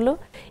যুক্ত হলো,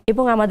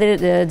 এবং আমাদের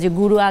যে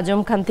গুরু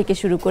আজম খান থেকে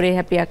শুরু করে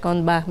হ্যাপি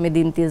আকাউন্ট বা আহমেদ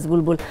ইমতিয়াজ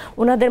বুলবুল,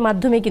 ওনাদের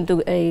মাধ্যমে কিন্তু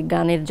এই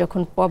গানের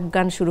যখন পপ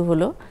গান শুরু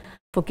হলো,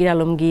 ফকির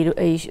আলমগীর,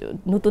 এই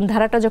নতুন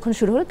ধারাটা যখন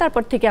শুরু হলো,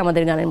 তারপর থেকে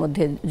আমাদের গানের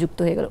মধ্যে যুক্ত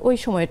হয়ে গেল। ওই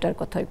সময়টার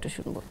কথা একটু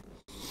শুনবো।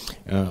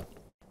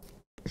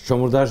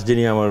 সমর দাস,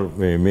 যিনি আমার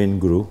মেইন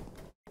গুরু,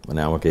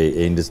 মানে আমাকে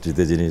এই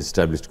ইন্ডাস্ট্রিতে যিনি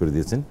এস্টাবলিশ করে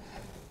দিয়েছেন,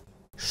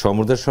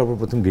 সমর দাস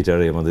সর্বপ্রথম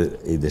গিটারে আমাদের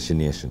এই দেশে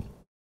নিয়ে আসেন,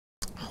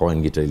 Hawaiian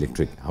guitar,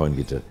 electric Hawaiian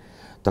guitar.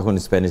 তখন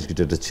স্প্যানিশ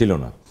গিটারটা ছিল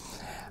না।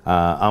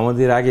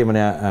 আমাদের আগে,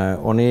 মানে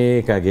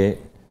অনেক আগে,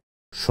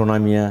 সোনা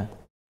মিয়া,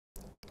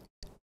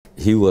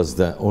 হি ওয়াজ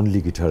দ্য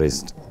অনলি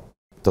গিটারিস্ট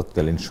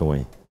তৎকালীন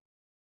সময়,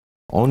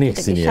 অনেক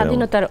সিনিয়র,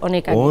 স্বাধীনতার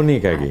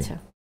অনেক আগে।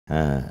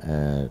 হ্যাঁ,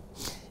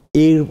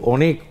 এর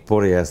অনেক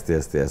পরে আস্তে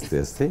আস্তে আস্তে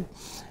আস্তে,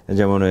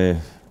 যেমন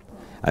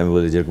আমি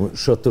বলি যেরকম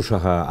সত্য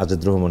সাহা,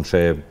 আজাদ রহমান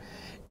সাহেব,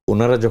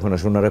 ওনারা যখন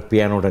আসলো, ওনারা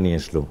পিয়ানোটা নিয়ে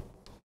আসলো,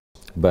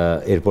 বা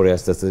এরপরে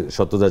আস্তে আস্তে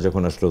সত্যদা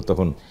যখন আসলো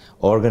তখন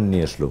অর্গান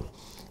নিয়ে আসলো।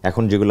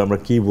 এখন যেগুলো আমরা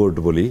কিবোর্ড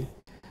বলি,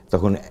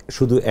 তখন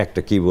শুধু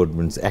একটা কিবোর্ড,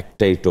 মিনস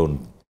একটাই টোন,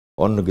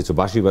 অন্য কিছু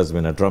বাঁশি বাজবে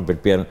না, ট্রাম্পেট,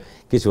 পিয়ানো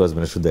কিছু বাজবে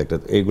না, শুধু একটা।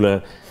 এইগুলা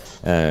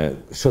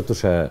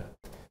সত্যসা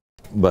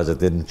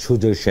বাজাতেন,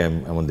 সুজয় শ্যাম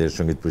আমাদের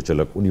সঙ্গীত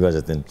পরিচালক, উনি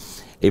বাজাতেন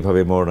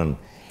এইভাবে মডার্ন।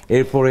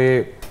 এরপরে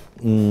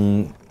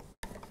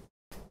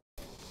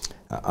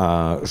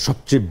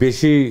সবচেয়ে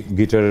বেশি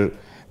গিটার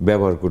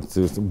ব্যবহার করতে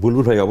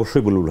বুলবুল ভাই,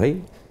 অবশ্যই বুলবুল ভাই,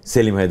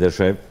 সেলিম হায়দার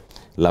সাহেব,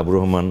 লাবুর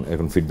রহমান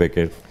এখন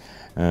ফিডব্যাকের,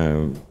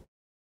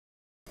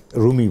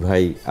 রুমি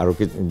ভাই, আরও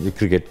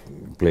ক্রিকেট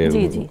প্লেয়ার,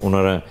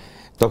 ওনারা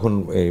তখন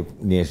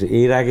নিয়ে এসে।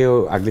 এর আগেও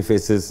আগলি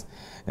ফেসেস,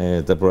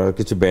 তারপর আরও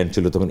কিছু ব্যান্ড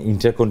ছিল তখন,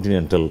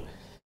 ইন্টারকন্টিনেন্টাল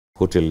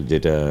হোটেল,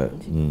 যেটা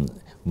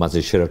মাঝে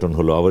সেরাটন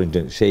হলো, আবার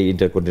সেই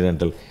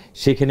ইন্টারকন্টিনেন্টাল,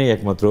 সেখানেই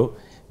একমাত্র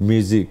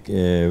মিউজিক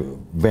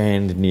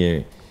ব্যান্ড নিয়ে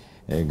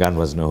গান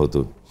বাজনা হতো।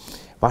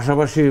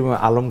 পাশাপাশি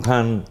আলম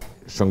খান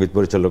সঙ্গীত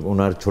পরিচালক,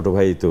 ওনার ছোট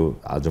ভাই তো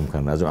আজম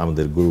খান,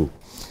 আমাদের গুরু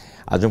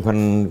আজম খান,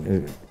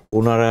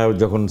 ওনারা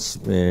যখন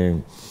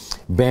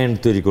ব্যান্ড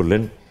তৈরি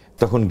করলেন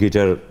তখন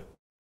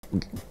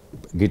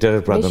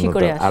গিটারের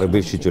প্রাধান্যটা আরও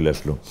বেশি চলে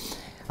আসলো।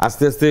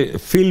 আস্তে আস্তে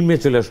ফিল্মে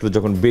চলে আসলো,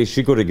 যখন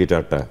বেশি করে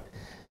গিটারটা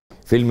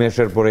ফিল্মে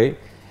আসার পরে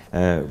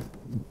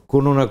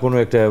কোনো না কোনো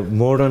একটা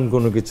মডার্ন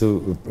কোনো কিছু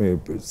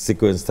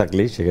সিকোয়েন্স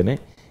থাকলেই সেখানে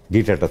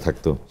গিটারটা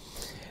থাকতো।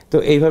 তো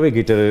এইভাবে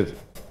গিটারের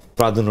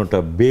প্রাধান্যটা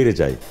বেড়ে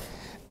যায়।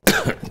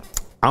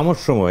 আমার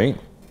সময়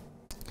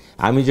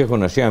আমি যখন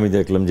আসি আমি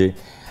দেখলাম যে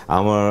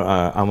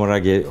আমার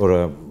আগে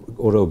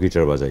ওরাও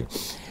গিটার বাজায়।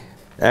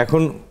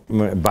 এখন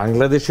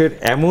বাংলাদেশের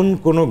এমন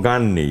কোনো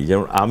গান নেই,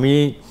 যেমন আমি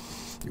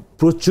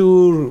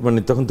প্রচুর মানে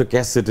তখন তো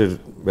ক্যাসেটের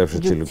ব্যবসা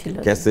ছিল,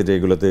 ক্যাসেট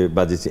এগুলোতে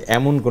বাজিয়েছি,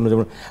 এমন কোনো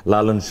যেমন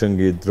লালন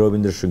সঙ্গীত,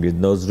 রবীন্দ্রসঙ্গীত,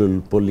 নজরুল,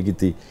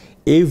 পল্লীগীতি,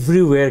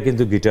 এভরিওয়্যার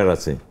কিন্তু গিটার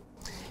আছে।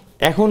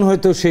 এখন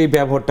হয়তো সেই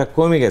ব্যবহারটা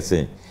কমে গেছে,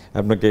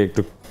 আপনাকে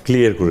একটু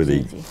ক্লিয়ার করে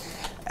দিই।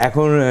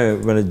 এখন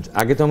মানে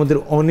আগে তো আমাদের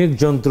অনেক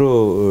যন্ত্র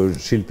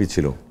শিল্পী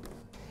ছিল,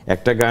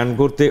 একটা গান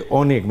করতে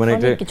অনেক মানে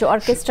একটা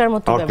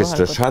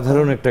অর্কেস্ট্রা,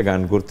 সাধারণ একটা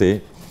গান করতে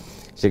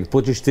সে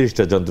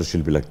 25-30টা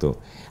যন্ত্রশিল্পী লাগতো,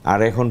 আর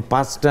এখন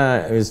 5টা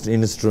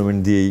ইনস্ট্রুমেন্ট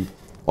দিয়েই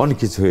অনেক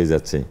কিছু হয়ে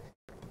যাচ্ছে,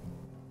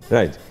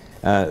 রাইট?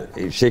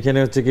 সেখানে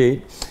হচ্ছে কি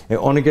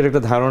অনেকের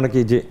একটা ধারণা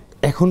কি যে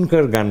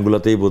এখনকার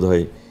গানগুলোতেই বোধ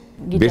হয়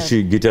বেশি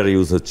গিটার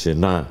ইউজ হচ্ছে।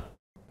 না,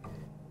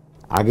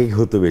 আগে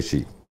হতো বেশি,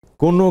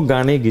 কোনো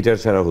গানে গিটার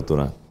ছাড়া হতো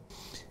না,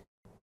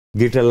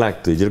 গিটার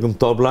লাগতোই। যেরকম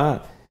তবলা,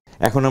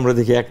 এখন আমরা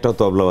দেখি একটা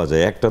তবলা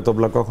বাজায়, একটা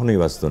তবলা কখনোই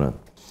বাজতো না,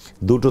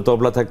 2টো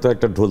তবলা থাকতো,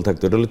 একটা ঢোল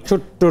থাকতো। এটা হলো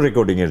ছোট্ট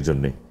রেকর্ডিংয়ের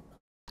জন্যে,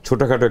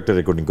 ছোটোখাটো একটা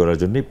রেকর্ডিং করার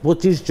জন্য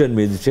 25 জন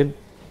মিউজিশিয়ান,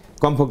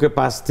 কমপক্ষে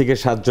 5 থেকে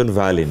 7 জন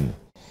ভায়োলিন।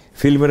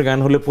 ফিল্মের গান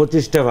হলে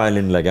 25টা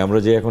ভায়োলিন লাগে। আমরা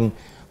যে এখন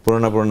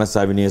পুরোনা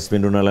সাবিনী,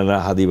 ইয়াসমিন, রুনালালা,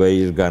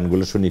 হাদিবাইয়ের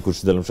গানগুলো শুনি,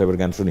 খুরশিদ আলম সাহেবের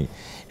গান শুনি,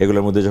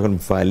 এগুলোর মধ্যে যখন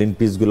ভায়োলিন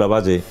পিসগুলো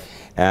বাজে,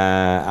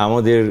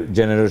 আমাদের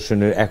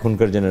জেনারেশনের,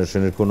 এখনকার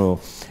জেনারেশনের কোনো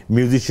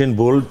মিউজিশিয়ান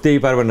বলতেই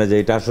পারবে না যে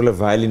এটা আসলে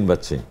ভায়োলিন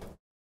বাজছে।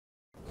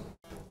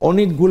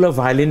 অনেকগুলো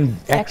ভায়োলিন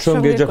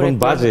একসঙ্গে যখন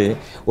বাজে,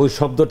 ওই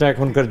শব্দটা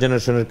এখনকার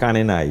জেনারেশনের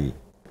কানে নাই,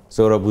 সো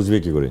ওরা বুঝবে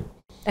কি করে?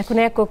 এখন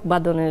একক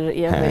বাদনের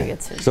হয়ে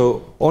গেছে। সো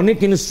অনেক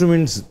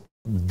ইনস্ট্রুমেন্টস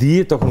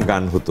দিয়ে তখন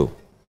গান হতো,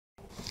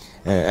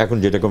 এখন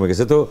যেটা কমে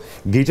গেছে। তো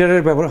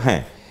গিটারের ব্যাপার,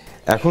 হ্যাঁ,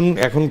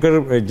 এখনকার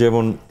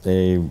যেমন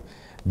এই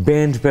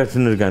ব্যান্ড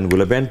প্যাটার্নের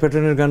গানগুলো, ব্যান্ড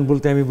প্যাটার্নের গান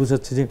বলতে আমি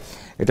বুঝাচ্ছি যে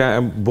এটা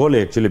বলে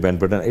অ্যাকচুয়ালি ব্যান্ড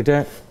প্যাটার্ন, এটা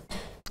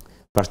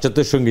পাশ্চাত্য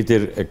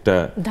সঙ্গীতের একটা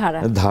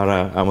ধারা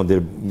আমাদের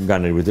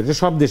গানের ভিতরে, এটা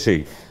সব দেশেই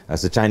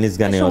আছে, চাইনিজ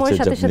গানে আছে,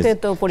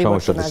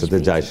 সময়ের সাথে সাথে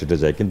যায়, সেটা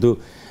যায়। কিন্তু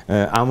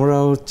আমরা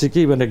হচ্ছে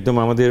কি মানে একদম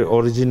আমাদের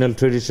অরিজিনাল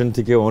ট্রেডিশন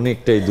থেকে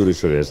অনেকটাই দূরে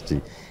সরে আসছি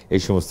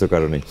এই সমস্ত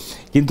কারণে।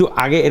 কিন্তু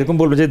আগে এরকম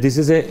বলবো যে this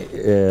is a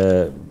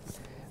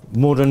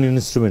modern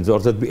instruments,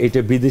 অর্থাৎ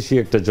এটা বিদেশি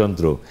একটা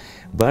যন্ত্র,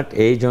 বাট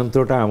এই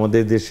যন্ত্রটা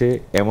আমাদের দেশে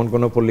এমন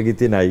কোনো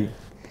পল্লীগীতি নাই,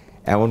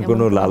 এমন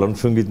কোনো লালন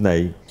সঙ্গীত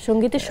নাই,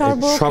 সঙ্গীতের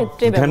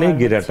সবখানে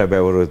গিটারটা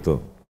ব্যবহার হতো।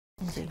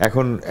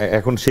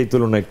 এখন সেই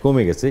তুলনায়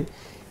কমে গেছে,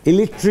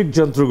 ইলেকট্রিক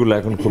যন্ত্রগুলো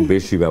এখন খুব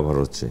বেশি ব্যবহার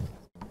হচ্ছে।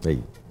 এই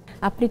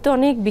আপনি তো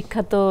অনেক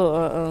বিখ্যাত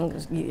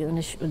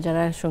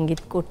যারা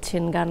সঙ্গীত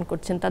করছেন, গান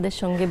করছেন, তাদের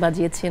সঙ্গে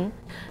বাজিয়েছেন,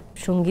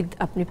 সঙ্গীত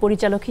আপনি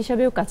পরিচালক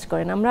হিসাবেও কাজ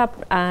করেন। আমরা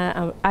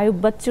আয়ুব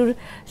বাচ্চুর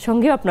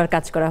সঙ্গেও আপনার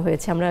কাজ করা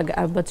হয়েছে। আমরা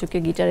আয়ুব বাচ্চুকে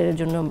গিটারের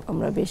জন্য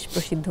আমরা বেশ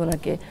প্রসিদ্ধ,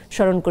 ওনাকে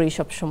স্মরণ করি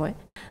সব সময়।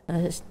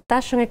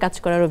 তার সঙ্গে কাজ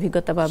করার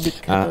অভিজ্ঞতা বা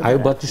বিখ্যাত?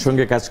 আয়ুব বাচ্চুর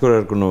সঙ্গে কাজ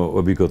করার কোনো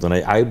অভিজ্ঞতা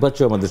নাই, আয়ুব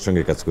বাচ্চু আমাদের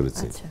সঙ্গে কাজ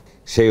করেছে,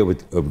 সেই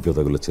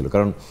অভিজ্ঞতাগুলো ছিল।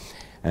 কারণ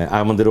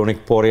আমাদের অনেক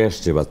পরে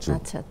আসছে বাচ্চু।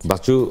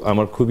 বাচ্চু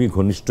আমার খুবই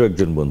ঘনিষ্ঠ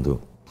একজন বন্ধু।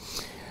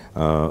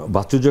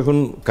 বাচ্চু যখন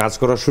কাজ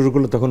করা শুরু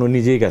করলো তখন ও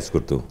নিজেই কাজ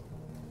করতো,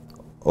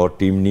 ওর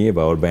টিম নিয়ে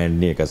বা ওর ব্যান্ড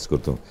নিয়ে কাজ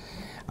করতো।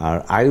 আর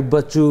আয়ুব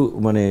বাচ্চু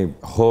মানে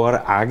হওয়ার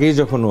আগে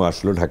যখন ও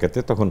আসলো ঢাকাতে,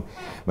 তখন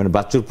মানে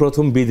বাচ্চুর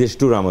প্রথম বিদেশ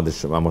ট্যুর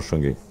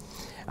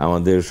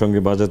আমাদের সঙ্গে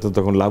বাজাতো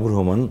তখন লাবুর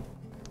রহমান,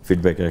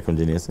 ফিডব্যাকের এখন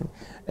যিনি আছেন।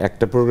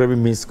 একটা প্রোগ্রামে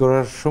মিস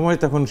করার সময়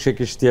তখন শেখ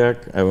ইশতিয়াক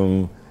এবং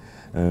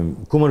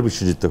কুমার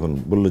বিশ্বজিৎ তখন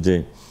বললো যে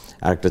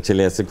আরেকটা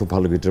ছেলে আছে খুব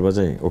ভালো গিটার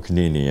বাজায়, ওকে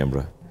নিয়ে নিই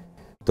আমরা।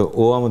 তো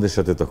ও আমাদের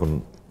সাথে তখন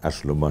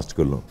আসলো, মার্চ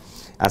করলো।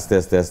 আস্তে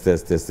আস্তে আস্তে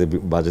আস্তে আস্তে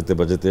বাজাতে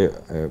বাজাতে,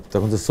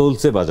 তখন তো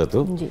সোলসে বাজাতো।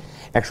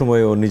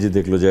 একসময় ও নিজে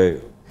দেখলো যে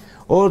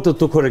ওর তো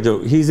তুখর একজন,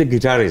 he is a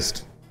guitarist,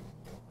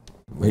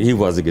 he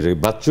was A guitar.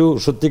 Bachchu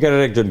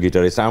সত্যিকারের একজন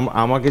গিটারিস্ট।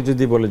 আমাকে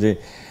যদি বলে যে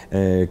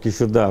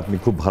কিশোরদা আপনি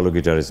খুব ভালো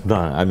গিটারিস্ট,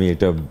 না,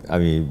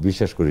 আমি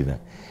বিশ্বাস করি না,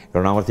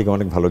 কারণ আমার থেকে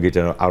অনেক ভালো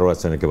গিটার আরও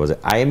আছে অনেকে বাজায়।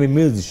 I M A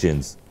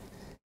musicians,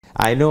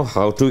 I know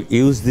how to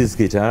use this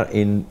guitar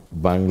in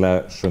Bangla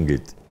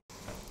সঙ্গীত।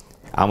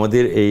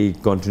 আমাদের এই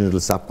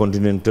কন্টিনেন্টাল,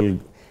 সাবকন্টিনেন্টাল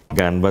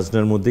গান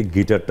বাজনার মধ্যে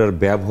গিটারটার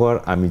ব্যবহার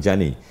আমি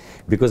জানি,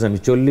 বিকজ আমি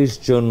 40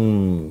 জন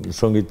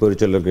সঙ্গীত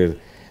পরিচালকের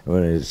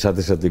মানে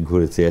সাথে সাথে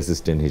ঘুরেছি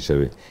অ্যাসিস্ট্যান্ট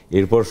হিসাবে,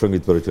 এরপর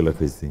সঙ্গীত পরিচালক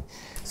হয়েছি।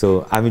 সো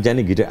আমি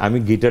জানি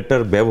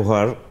গিটারটার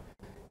ব্যবহার।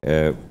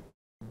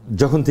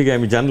 যখন থেকে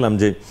আমি জানলাম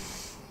যে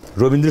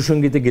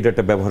রবীন্দ্রসঙ্গীতে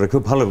গিটারটা ব্যবহার হয়,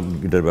 খুব ভালো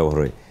গিটার ব্যবহার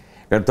হয়,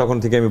 কারণ তখন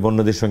থেকে আমি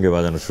বন্যদের সঙ্গে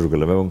বাজানো শুরু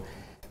করলাম, এবং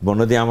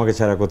বন্যদী আমাকে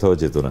ছাড়া কোথাও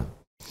যেত না।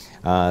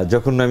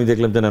 যখন আমি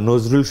দেখলাম যে না,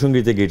 নজরুল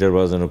সঙ্গীতে গিটার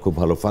বাজানো খুব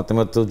ভালো,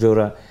 ফাতেমা তো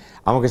জোহরা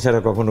আমাকে ছাড়া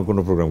কখনো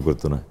কোনো প্রোগ্রাম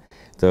করতো না।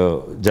 তো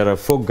যারা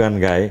ফোক গান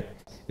গায়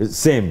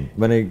সেম,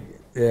 মানে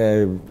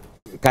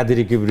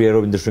কাদেরী কিবরিয়া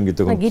রবীন্দ্রসঙ্গীত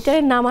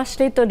গিটারের নাম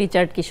আসলেই তো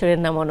রিচার্ড কিশোরের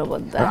নাম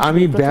অনবদ্য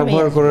আমি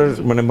ব্যবহার করার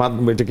মানে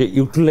এটাকে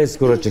ইউটিলাইজ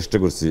করার চেষ্টা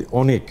করছি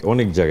অনেক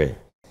অনেক জায়গায়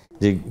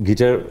যে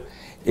গিটার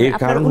এর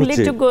কারণ হচ্ছে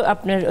উল্লেখযোগ্য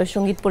আপনার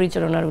সঙ্গীত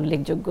পরিচালনার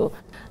উল্লেখযোগ্য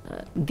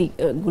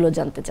দিকগুলো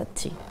জানতে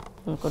চাচ্ছি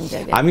কোন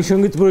জায়গায়। আমি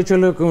সঙ্গীত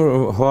পরিচালক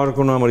হওয়ার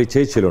কোনো আমার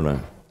ইচ্ছাই ছিল না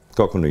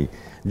কখনোই।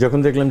 যখন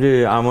দেখলাম যে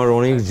আমার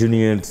অনেক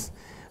জুনিয়র্স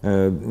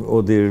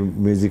ওদের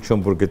মিউজিক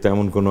সম্পর্কে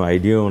তেমন কোনো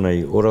আইডিয়াও নাই,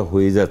 ওরা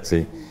হয়ে যাচ্ছে,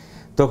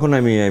 তখন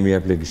আমি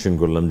অ্যাপ্লিকেশন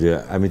করলাম যে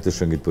আমি তো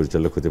সঙ্গীত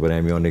পরিচালক হতে পারি।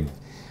 আমি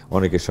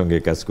অনেকের সঙ্গে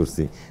কাজ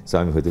করছি, সো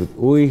আমি হয়তো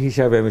ওই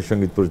হিসাবে আমি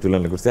সঙ্গীত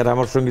পরিচালনা করছি। আর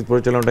আমার সঙ্গীত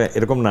পরিচালনাটা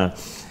এরকম না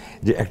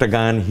যে একটা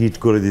গান হিট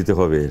করে দিতে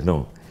হবে, নো।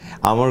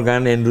 আমার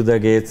গান এন্ড্রুদা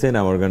গেয়েছেন,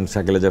 আমার গান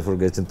শাকিলা জাফর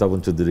গেয়েছেন, তপন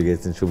চৌধুরী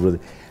গেয়েছেন, সুব্রত,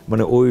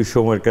 মানে ওই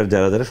সময়কার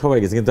যারা যারা সবাই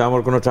গেছে। কিন্তু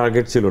আমার কোনো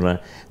টার্গেট ছিল না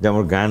যে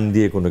আমার গান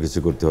দিয়ে কোনো কিছু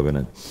করতে হবে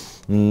না।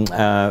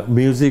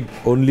 মিউজিক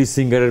অনলি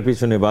সিঙ্গারের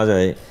পিছনে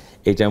বাজায়,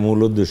 এটা মূল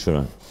উদ্দেশ্য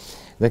না।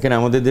 দেখেন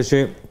আমাদের দেশে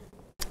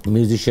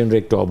মিউজিশিয়ানরা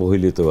একটু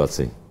অবহেলিত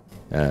আছে,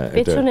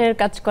 পেছনের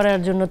কাজ করার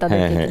জন্য তাদের।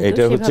 হ্যাঁ,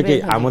 এটা হচ্ছে কি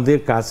আমাদের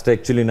কাজটা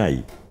অ্যাকচুয়ালি নাই।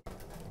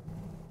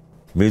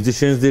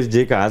 মিউজিশিয়ানসদের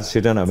যে কাজ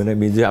সেটা না, মানে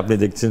আপনি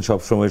দেখছেন সব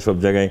সময় সব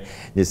জায়গায়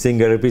যে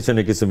সিঙ্গারের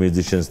পিছনে কিছু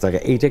মিউজিশিয়ানস থাকে,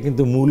 এইটা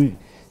কিন্তু মূল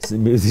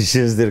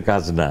মিউজিশিয়ানসদের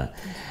কাজ না।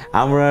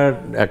 আমরা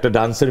একটা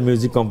ডান্সের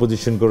মিউজিক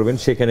কম্পোজিশন করবেন,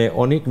 সেখানে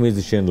অনেক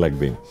মিউজিশিয়ান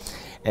লাগবে।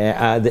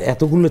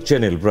 এতগুলো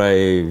চ্যানেল,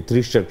 প্রায়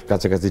 30টার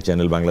কাছাকাছি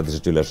চ্যানেল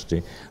বাংলাদেশে চলে আসছে।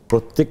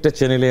 প্রত্যেকটা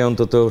চ্যানেলে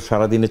অন্তত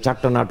সারাদিনে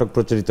 4টা নাটক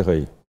প্রচারিত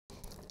হয়।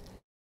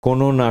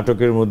 কোনো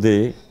নাটকের মধ্যে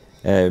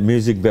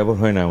মিউজিক ব্যবহার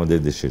হয় না আমাদের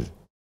দেশের,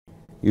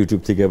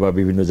 ইউটিউব থেকে বা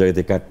বিভিন্ন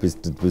জায়গাতে কাট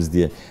পিস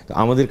দিয়ে। তো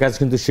আমাদের কাজ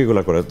কিন্তু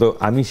সেগুলো করা। তো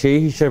আমি সেই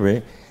হিসাবে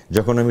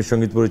যখন আমি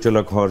সঙ্গীত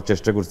পরিচালক হওয়ার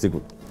চেষ্টা করছি,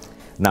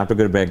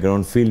 নাটকের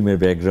ব্যাকগ্রাউন্ড, ফিল্মের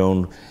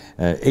ব্যাকগ্রাউন্ড,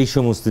 এই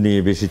সমস্ত নিয়ে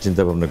বেশি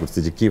চিন্তা ভাবনা করছি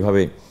যে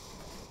কীভাবে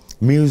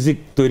মিউজিক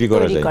তৈরি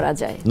করা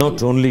যায়, নট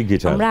অনলি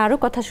গিটার। আমরা আরো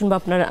কথা শুনবো,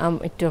 আপনার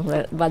একটু আমরা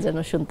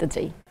বাজানো শুনতে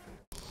চাই।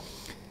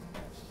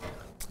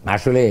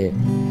 আসলে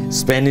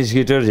স্প্যানিশ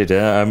গিটার, যেটা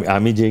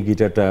আমি যে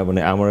গিটারটা,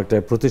 মানে আমার একটা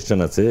প্রতিষ্ঠান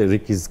আছে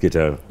রিকিস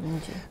গিটার,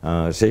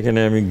 সেখানে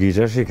আমি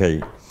গিটার শেখাই।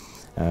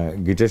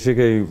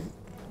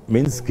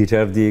 মিন্স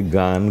গিটার দিয়ে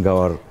গান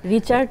গাওয়ার।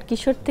 রিচার্ড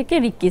কিশোর থেকে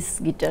রিকিস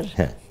গিটার।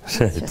 হ্যাঁ,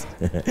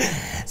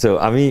 সো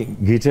আমি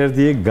গিটার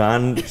দিয়ে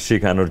গান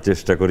শেখানোর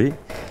চেষ্টা করি।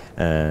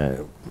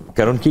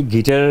 কারণ কি,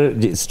 গিটার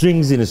যে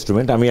স্ট্রিংস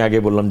ইনস্ট্রুমেন্ট, আমি আগে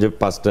বললাম যে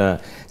 5টা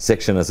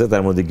সেকশন আছে,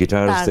 তার মধ্যে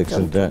গিটার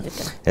সেকশনটা,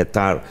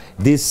 তার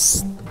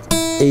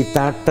এই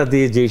তারটা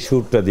দিয়ে যে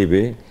সুরটা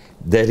দিবে,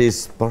 দ্যাট ইজ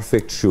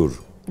পারফেক্ট সুর।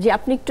 যে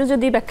আপনি একটু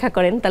যদি ব্যাখ্যা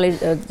করেন তাহলে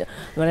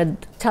মানে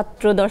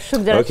ছাত্র দর্শক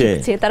যারা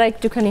শিখছে তারা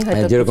একটুখানি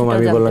হয়তো, যেরকম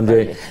আমি বললাম যে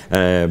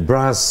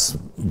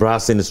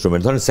ব্রাস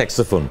ইনস্ট্রুমেন্ট, ধরেন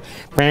স্যাক্সোফোন,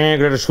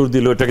 একটা সুর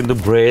দিল, এটা কিন্তু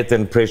ব্রেথ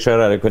এন্ড প্রেশার,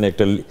 আর এখানে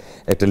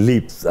একটা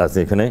লিপস আছে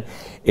এখানে।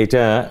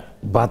 এটা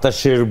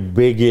বাতাসের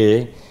বেগে,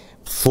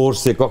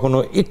 ফোর্সে কখনো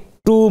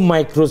একটু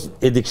মাইক্রো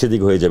এদিক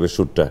সেদিক হয়ে যাবে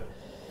সুরটা।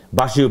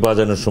 বাঁশিও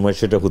বাজানোর সময়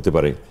সেটা হতে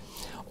পারে।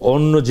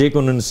 অন্য যে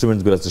কোনো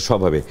ইনস্ট্রুমেন্টসগুলো আছে সব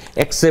হবে,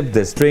 except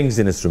the strings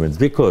instruments,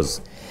 because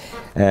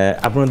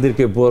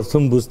আপনাদেরকে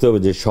প্রথম বুঝতে হবে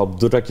যে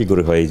শব্দটা কি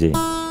করে হয়। যে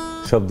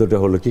শব্দটা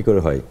হলো কি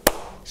করে হয়,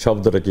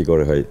 শব্দটা কি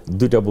করে হয়,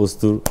 দুইটা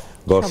বস্তুর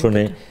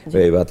ঘর্ষণে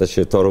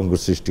বাতাসে তরঙ্গ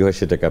সৃষ্টি হয়,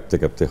 সেটা কাঁপতে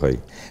কাঁপতে হয়।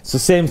 সো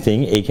সেম থিং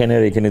এইখানে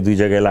আর এখানে দুই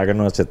জায়গায়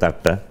লাগানো আছে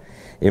তারটা,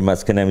 এর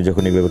মাঝখানে আমি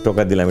যখন এইভাবে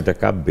টোকা দিলাম, এটা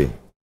কাঁপবে।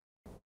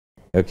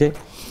 ওকে,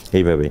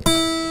 এইভাবে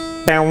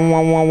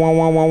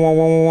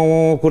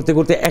করতে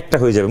করতে একটা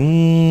হয়ে যাবে।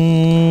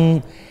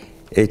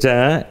 এটা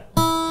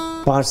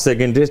পার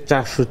সেকেন্ডে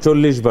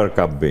 440 বার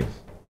কাঁপবে।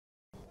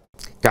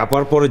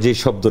 কাঁপার পরে যে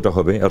শব্দটা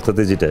হবে, অর্থাৎ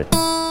যেটা,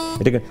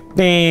 এটাকে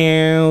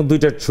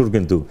দুইটা সুর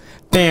কিন্তু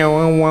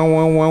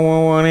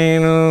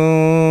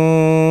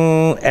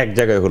এক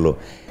জায়গায় হলো।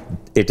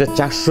 এটা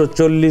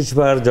 440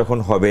 বার যখন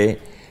হবে,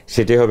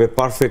 সেটাই হবে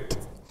পারফেক্ট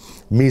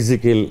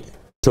মিউজিক্যাল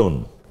টোন।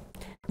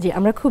 জি,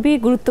 আমরা খুবই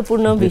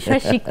গুরুত্বপূর্ণ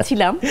বিষয়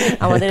শিখছিলাম।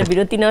 আমাদের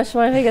বিরতি নেওয়ার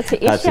সময় হয়ে গেছে,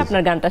 এসে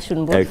আপনার গানটা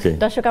শুনবো।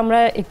 দর্শক, আমরা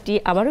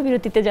আবারও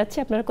বিরতিতে যাচ্ছি,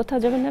 আপনারা কোথাও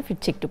যাবেন না,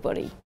 ফিরছি একটু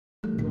পরেই।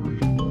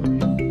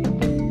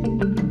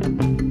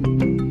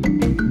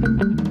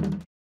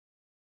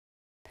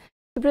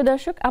 প্রিয়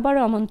দর্শক,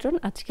 আবারও আমন্ত্রণ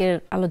আজকের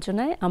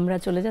আলোচনায়। আমরা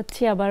চলে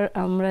যাচ্ছি আবার,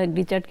 আমরা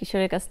রিচার্ড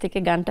কিশোরের কাছ থেকে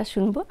গানটা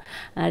শুনবো।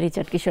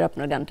 রিচার্ড কিশোর,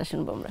 আপনার গানটা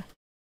শুনবো আমরা।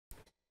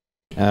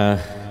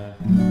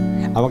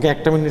 আমাকে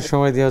 1 মিনিট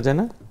সময় দেওয়া যায়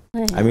না?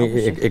 আমি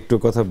একটু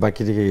কথা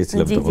বাকি রেখে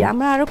গেছিলাম। জি জি,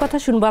 আমরা আরো কথা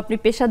শুনবো। আপনি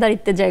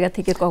পেশাদারিত্বের জায়গা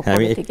থেকে কখন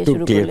থেকে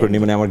শুরু করলেন? ক্লিয়ার করে নি,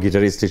 মানে আমার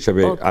গিটারিস্ট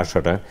হিসেবে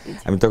আসাটা।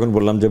 আমি তখন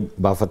বললাম যে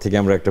বাফা থেকে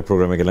আমরা একটা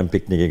প্রোগ্রামে গেলাম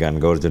পিকনিকে, গান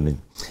গাওয়ার জন্য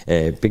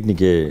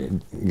পিকনিকে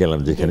গেলাম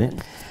যেখানে।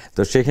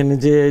 তো সেখানে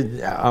যে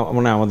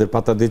মানে আমাদের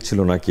পাতা দিচ্ছিল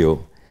না কেউ,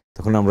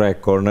 তখন আমরা এক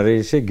কর্নারে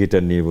এসে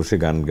গিটার নিয়ে বসে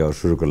গান গাওয়া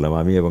শুরু করলাম,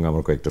 আমি এবং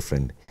আমার কয়েকটা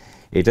ফ্রেন্ড।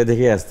 এটা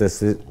দেখে আস্তে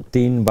আস্তে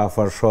 3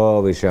 বাফার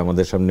সব এসে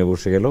আমাদের সামনে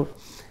বসে গেল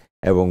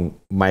এবং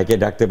মাইকে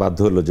ডাকতে বাধ্য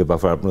হলো যে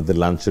বাফার, আপনাদের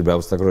লাঞ্চের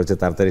ব্যবস্থা করা হয়েছে,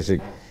 তাড়াতাড়ি এসে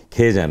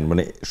খেয়ে যান।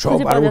 মানে সব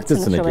আর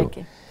উঠতেছে না কেউ।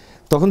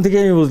 তখন থেকে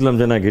আমি বুঝলাম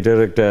যে না, গিটার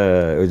একটা,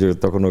 ওই যে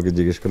তখন ওকে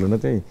জিজ্ঞেস করলো না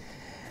তাই,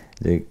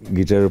 যে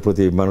গিটারের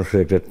প্রতি মানুষের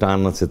একটা টান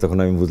আছে, তখন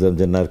আমি বুঝলাম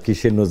যে না,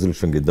 কিসের নজরুল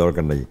সঙ্গীত,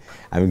 দরকার নাই,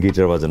 আমি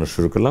গিটার বাজানো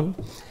শুরু করলাম।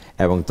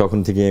 এবং তখন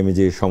থেকে আমি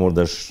যে সমর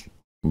দাস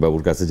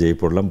বাবুর কাছে যেই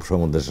পড়লাম,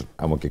 সমর দাস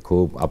আমাকে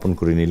খুব আপন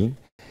করে নিলেন।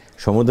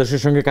 সমর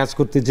দাসের সঙ্গে কাজ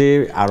করতে যেয়ে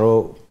আরও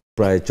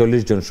প্রায়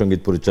 40 জন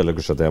সঙ্গীত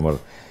পরিচালকের সাথে আমার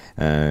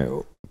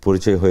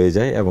পরিচয় হয়ে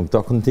যায়, এবং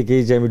তখন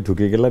থেকেই যে আমি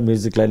ঢুকে গেলাম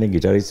মিউজিক লাইনে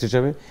গিটারিস্ট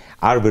হিসাবে,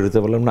 আর বেরোতে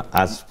পারলাম না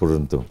আজ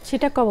পর্যন্ত।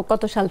 সেটা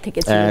কত সাল থেকে?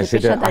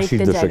 সেটা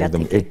 80-র দশক,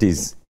 একদম 80s,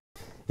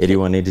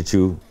 81,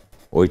 82,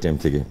 ওই টাইম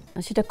থেকে।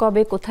 সেটা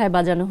কবে কোথায়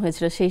বাজানো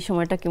হয়েছিল, সেই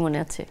সময়টা কি মনে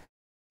আছে?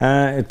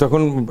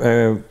 তখন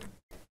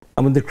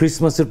আমাদের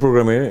ক্রিসমাসের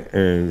প্রোগ্রামে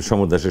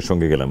সমর দাসের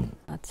সঙ্গে গেলাম,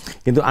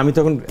 কিন্তু আমি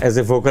তখন অ্যাজ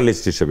এ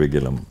ভোকালিস্ট হিসেবে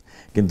গেলাম,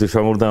 কিন্তু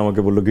সমরদা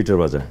আমাকে বললো গিটার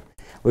বাজা,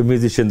 ওই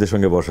মিউজিশিয়ানদের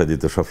সঙ্গে বসা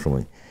দিত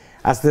সবসময়।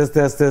 আস্তে আস্তে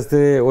আস্তে আস্তে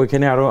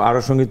ওইখানে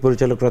আরও সঙ্গীত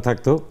পরিচালকরা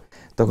থাকতো,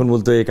 তখন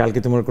বলতো এই কালকে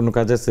তোমার কোনো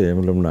কাজ আছে? আমি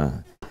বললাম না,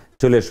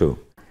 চলে এসো।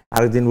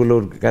 আরেকদিন বললো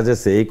ওর কাজ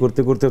আছে। এই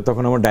করতে করতে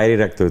তখন আমার ডায়েরি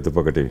রাখতে হতো,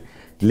 পকেটে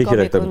লিখে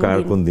রাখতাম কার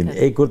কোন দিন।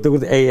 এই করতে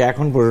করতে এই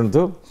এখন পর্যন্ত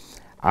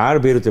আর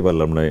বেরোতে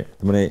পারলাম না,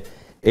 মানে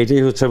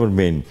এইটাই হচ্ছে আমার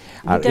মেইন।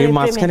 আর এর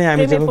মাঝখানে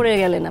আমি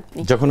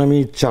যখন আমি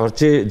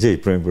চার্চে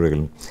প্রেমে পড়ে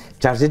গেলাম,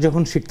 চার্চে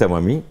যখন শিখতাম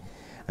আমি,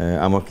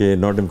 আমাকে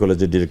নর্টন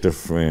কলেজের ডিরেক্টর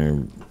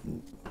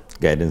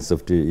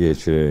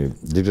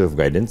ডিরেক্টর অফ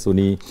গাইডেন্স,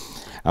 উনি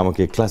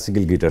আমাকে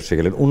ক্লাসিক্যাল গিটার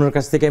শেখালেন। ওনার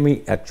কাছ থেকে আমি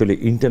অ্যাকচুয়ালি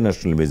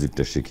ইন্টারন্যাশনাল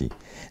মিউজিকটা শিখি,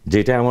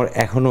 যেটা আমার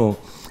এখনও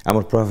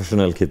আমার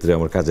প্রফেশনাল ক্ষেত্রে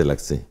আমার কাজে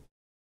লাগছে।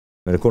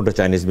 মানে কোনটা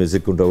চাইনিজ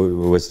মিউজিক, কোনটা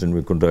ওয়েস্টার্ন,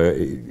 কোনটা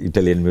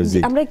ইটালিয়ান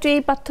মিউজিক। আমরা একটু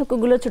এই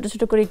পার্থক্যগুলো ছোট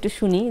ছোট করে একটু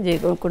শুনি, যে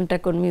কোনটা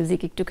কোন মিউজিক,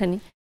 একটুখানি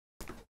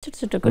ছোট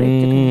ছোট করে।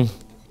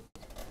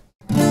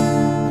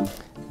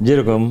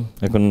 যেরকম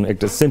এখন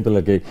একটা সিম্পল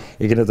আর কি,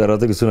 এখানে তার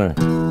অত কিছু না।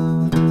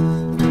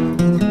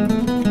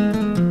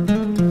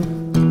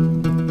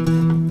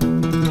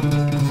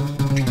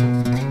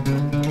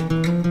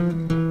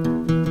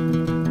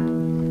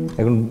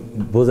 এখন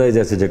বোঝাই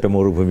যাচ্ছে যে একটা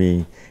মরুভূমি,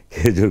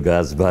 খেজুর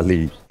গাছ,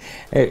 বালি।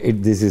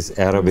 This is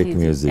Arabic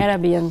music,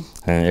 Arabian.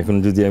 হ্যাঁ, এখন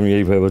যদি আমি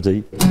এইভাবে বাজাই,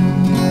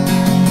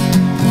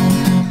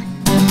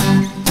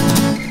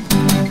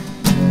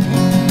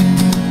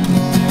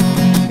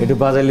 এটা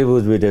বাজালে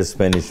বুঝবে এটা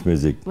স্প্যানিশ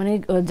মিউজিক। মানে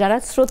যারা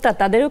শ্রোতা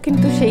তাদেরও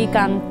কিন্তু সেই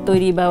কান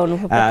তৈরি বা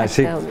অনুভব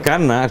সেই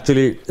কান না,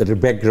 অ্যাকচুয়ালি এটার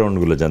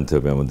ব্যাকগ্রাউন্ডগুলো জানতে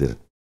হবে আমাদের।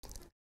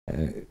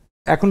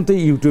 এখন তো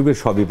ইউটিউবে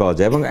সবই পাওয়া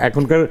যায়, এবং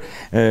এখনকার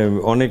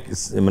অনেক,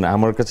 মানে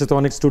আমার কাছে তো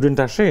অনেক স্টুডেন্ট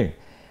আসে,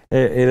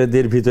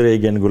 এদের ভিতরে এই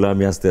জ্ঞানগুলো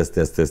আমি আস্তে আস্তে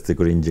আস্তে আস্তে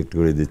করে ইনজেক্ট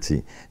করে দিচ্ছি,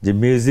 যে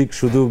মিউজিক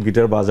শুধু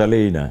গিটার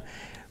বাজালেই না,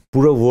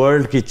 পুরো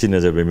ওয়ার্ল্ডকে চিনে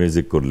যাবে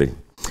মিউজিক করলেই।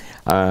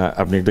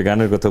 আপনি একটা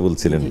গানের কথা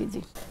বলছিলেন,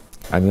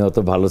 আমি অত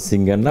ভালো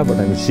সিঙ্গার না, বাট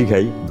আমি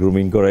শিখাই,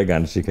 গ্রুমিং করাই,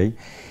 গান শিখাই।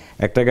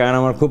 একটা গান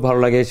আমার খুব ভালো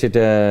লাগে,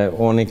 সেটা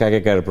অনেক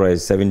আগেকার, প্রায়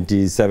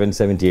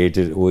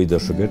 77-78-এর ওই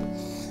দশকের,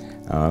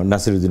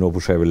 নাসিরুদ্দিন অপু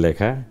সাহেবের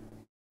লেখা।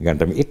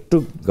 গানটা আমি একটু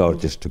গাওয়ার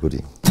চেষ্টা করি।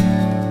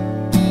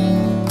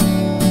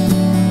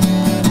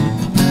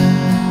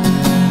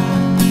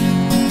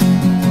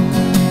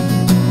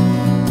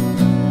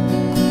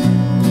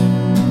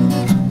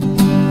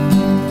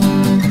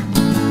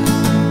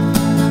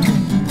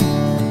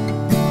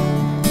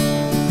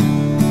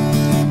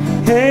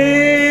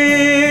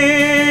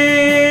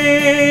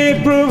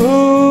 প্রভু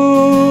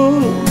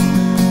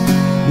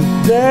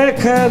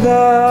দেখা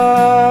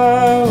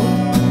দাও,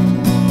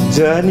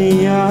 জানি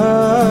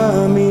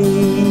আমি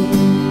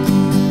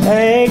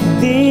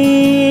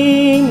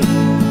একদিন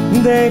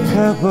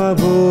দেখা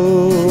পাবো,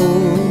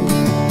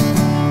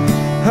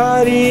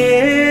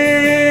 হারিয়ে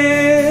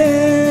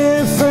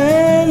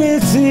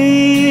ফেলেছি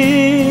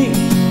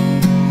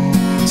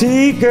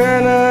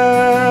ঠিকানা,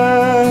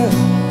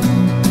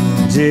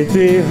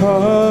 যেতে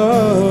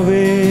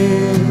হবে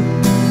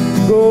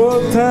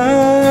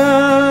কোথায়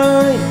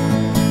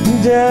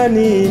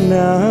জানি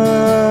না।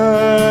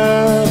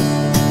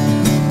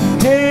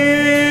 হে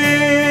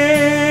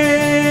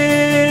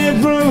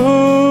প্রভু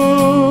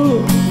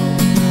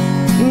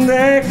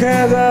দেখা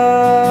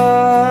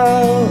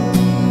দাও,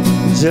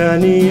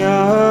 জানি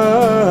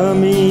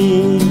আমি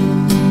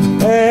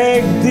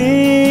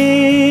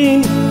একদিন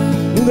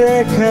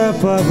দেখা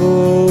পাবো,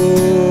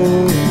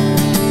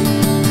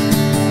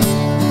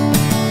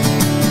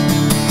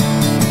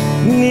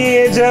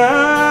 নিয়ে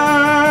যাও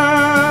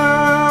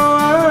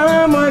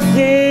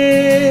আমাকে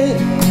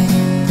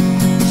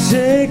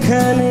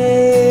সেখানে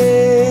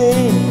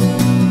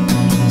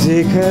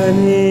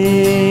যেখানে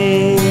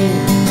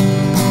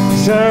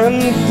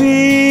শান্তি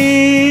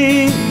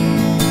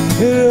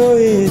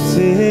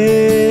রয়েছে।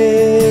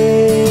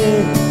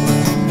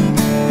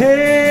 হে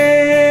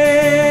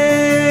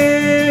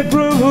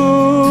প্রভু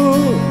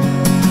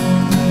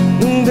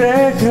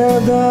দেখা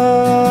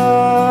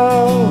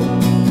দাও,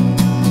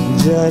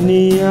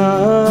 জানি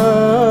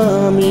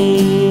আমি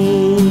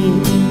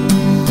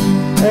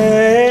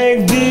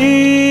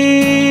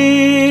একদিন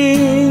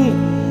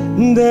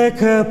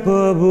দেখা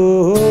পাবো।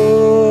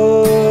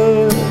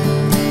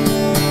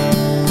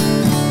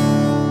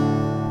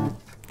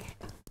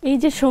 এই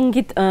যে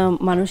সঙ্গীত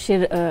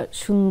মানুষের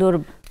সুন্দর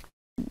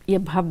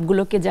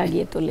ভাবগুলোকে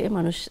জাগিয়ে তোলে।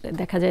 মানুষ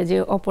দেখা যায় যে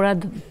অপরাধ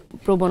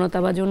প্রবণতা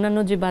বা যে অন্যান্য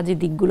যে বাজে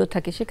দিকগুলো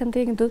থাকে সেখান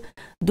থেকে কিন্তু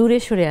দূরে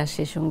সরে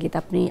আসে সঙ্গীত।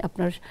 আপনি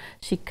আপনার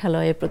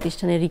শিক্ষালয়ে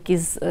প্রতিষ্ঠানে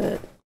রিকিজ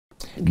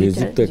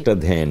মিউজিক তো একটা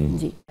ধ্যান,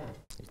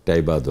 একটা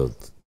ইবাদত,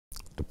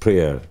 একটা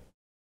প্রেয়ার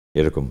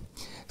এরকম।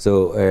 সো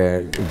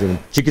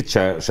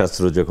চিকিৎসা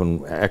শাস্ত্র যখন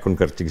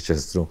এখনকার চিকিৎসা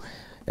শাস্ত্র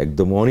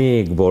একদম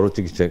অনেক বড়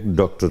চিকিৎসা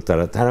ডক্টর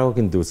তারাও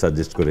কিন্তু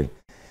সাজেস্ট করে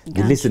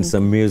লিসেন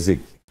সাম মিউজিক,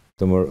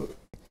 তোমার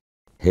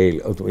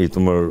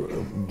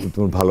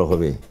তোমার ভালো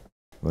হবে,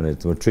 মানে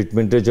তোমার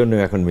ট্রিটমেন্টের জন্য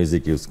এখন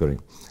মিউজিক ইউজ করে।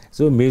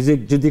 সো মিউজিক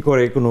যদি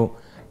করে কোনো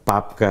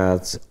পাপ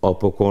কাজ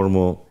অপকর্ম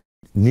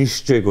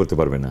নিশ্চয় করতে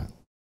পারবে না,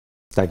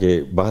 তাকে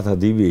বাধা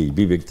দিবেই,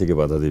 বিবেক থেকে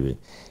বাধা দিবে।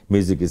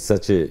 Music is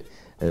such a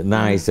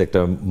nice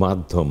একটা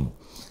মাধ্যম।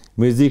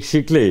 মিউজিক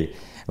শিখলে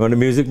মানে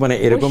মিউজিক মানে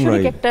এরকম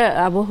নয়, একটা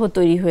আবহ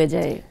তৈরি হয়ে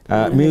যায়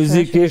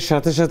মিউজিকের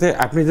সাথে সাথে।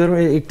 আপনি ধরুন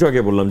একটু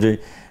আগে বললাম যে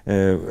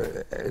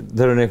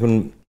ধরুন এখন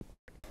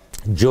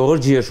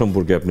জর্জিয়া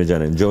সম্পর্কে আপনি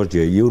জানেন,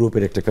 জর্জিয়া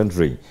ইউরোপের একটা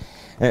কান্ট্রি।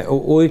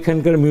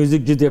 ওইখানকার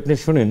মিউজিক যদি আপনি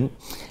শোনেন,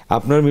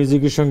 আপনার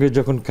মিউজিকের সঙ্গে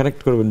যখন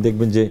কানেক্ট করবেন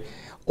দেখবেন যে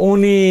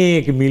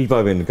অনেক মিল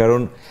পাবেন,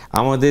 কারণ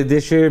আমাদের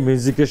দেশের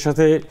মিউজিকের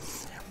সাথে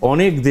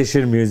অনেক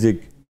দেশের মিউজিক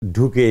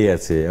ঢুকেই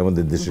আছে।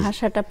 আমাদের দেশের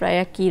ভাষাটা প্রায়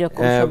একই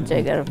রকম, সব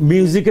জায়গার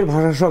মিউজিকের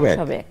ভাষা সব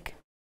এক,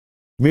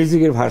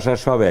 মিউজিকের ভাষা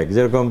সব এক।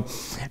 যেরকম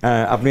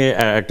আপনি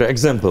একটা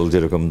এক্সাম্পল,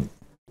 যেরকম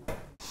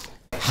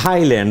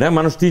হাইল্যান্ড,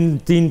 মানুষ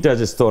তিনটা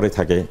যে স্তরে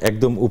থাকে,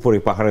 একদম উপরে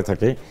পাহাড়ে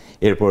থাকে,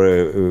 এরপরে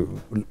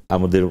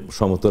আমাদের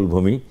সমতল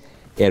ভূমি,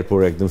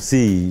 এরপরে একদম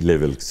সি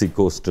লেভেল, সি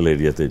কোস্টাল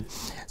এরিয়াতে।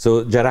 সো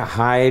যারা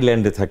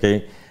হাইল্যান্ডে থাকে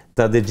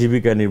তাদের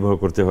জীবিকা নির্বাহ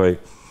করতে হয়,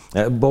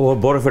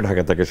 বরফে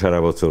ঢাকা থাকে সারা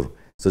বছর।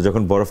 সো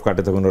যখন বরফ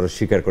কাটে তখন ওরা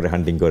শিকার করে,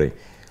 হান্টিং করে,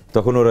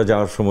 তখন ওরা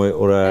যাওয়ার সময়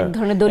ওরা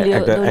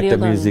একটা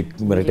মিউজিক,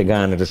 মানে একটা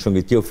গান, একটা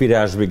সঙ্গীত, কেউ ফিরে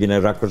আসবে কিনা,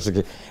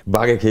 রাক্ষসকে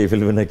বাঘে খেয়ে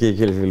ফেলবে না কে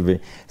খেয়ে ফেলবে।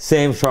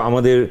 সেম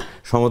আমাদের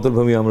সমতল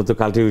ভূমি, আমরা তো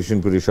কাল্টিভেশন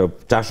করি, সব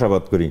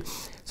চাষাবাদ করি।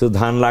 সো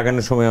ধান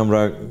লাগানোর সময়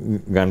আমরা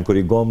গান করি,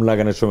 গম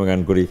লাগানোর সময়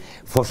গান করি,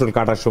 ফসল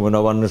কাটার সময়,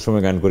 নবান্নের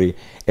সময় গান করি।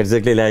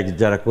 এক্স্যাক্টলি লাইক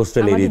যারা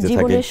কোস্টাল এরিয়াতে থাকে,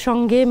 জীবনের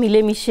সঙ্গে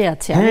মিলেমিশে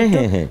আছে।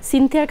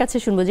 সিনথিয়ার কাছে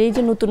শুনবো যে এই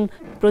যে নতুন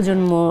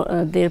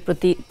প্রজন্মদের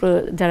প্রতি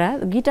যারা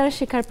গিটার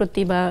শেখার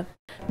প্রতি বা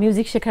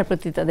মিউজিক শেখার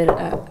প্রতি তাদের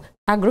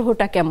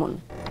আগ্রহটা কেমন,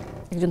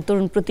 একজন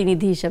তরুণ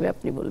প্রতিনিধি হিসাবে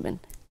আপনি বলবেন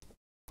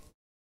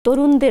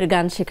তরুণদের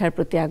গান শেখার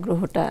প্রতি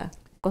আগ্রহটা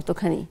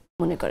কতখানি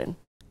মনে করেন?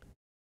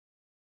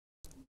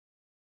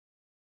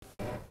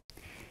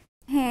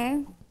 হ্যাঁ,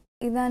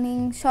 ইদানিং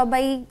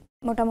সবাই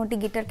মোটামুটি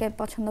গিটারকে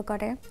পছন্দ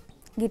করে,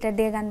 গিটার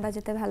দিয়ে গান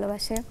বাজাতে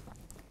ভালোবাসে।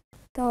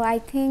 তো আই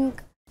থিঙ্ক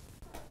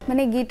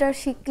মানে গিটার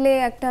শিখলে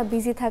একটা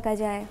বিজি থাকা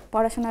যায়,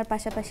 পড়াশোনার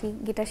পাশাপাশি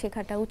গিটার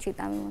শেখাটা উচিত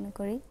আমি মনে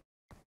করি।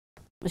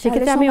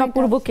 সেক্ষেত্রে আমি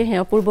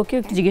অপূর্বকে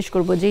একটু জিজ্ঞেস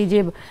করবো যে এই যে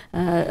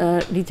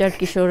রিচার্ড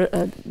কিশোর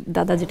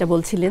দাদা যেটা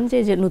বলছিলেন যে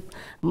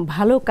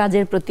ভালো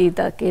কাজের প্রতি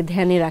তাকে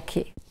ধ্যানে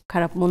রাখে,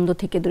 খারাপ মন্দ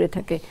থেকে দূরে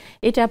থাকে,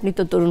 এটা আপনি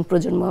তো তরুণ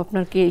প্রজন্ম,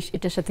 আপনার কি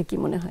এটার সাথে কি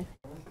মনে হয়?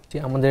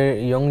 আমাদের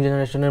ইয়ং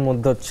জেনারেশনের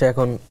মধ্যে হচ্ছে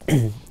এখন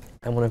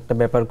এমন একটা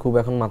ব্যাপার খুব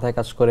এখন মাথায়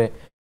কাজ করে,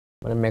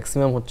 মানে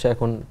ম্যাক্সিমাম হচ্ছে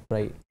এখন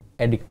প্রায়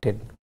অ্যাডিক্টেড,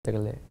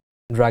 গেলে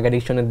ড্রাগ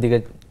অ্যাডিকশনের দিকে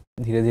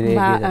ধীরে ধীরে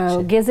এগিয়ে যাচ্ছে,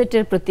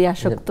 গ্যাজেটের প্রতি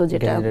আসক্ত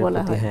যেটা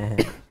বলা হয়। হ্যাঁ,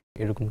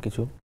 এরকম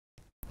কিছু।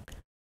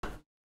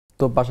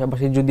 তো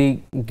পাশাপাশি যদি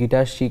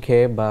গিটার শিখে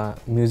বা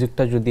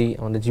মিউজিকটা যদি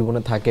আমাদের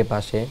জীবনে থাকে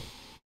পাশে,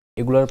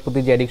 এগুলোর প্রতি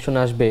যে অ্যাডিকশন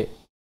আসবে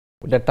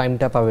ওটা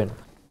টাইমটা পাবে না,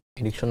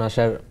 অ্যাডিকশন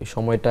আসার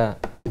সময়টা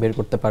বের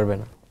করতে পারবে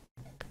না।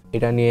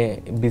 এটা নিয়ে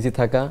বিজি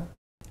থাকা,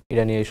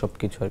 এটা নিয়ে সব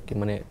কিছু আর কি,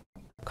 মানে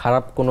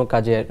খারাপ কোনো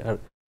কাজে আর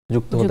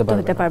যুক্ত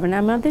হতে পারবে না।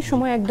 আমাদের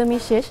সময় একদমই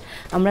শেষ,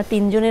 আমরা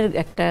তিনজনের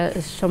একটা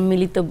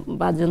সম্মিলিত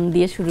বাজন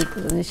দিয়ে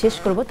শেষ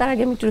করব। তার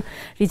আগে আমি একটু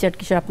রিচার্ড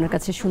কিশোর আপনার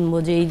কাছে শুনবো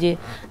যে এই যে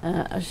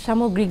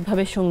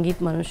সামগ্রিকভাবে সঙ্গীত,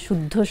 মানুষ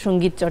শুদ্ধ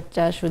সঙ্গীত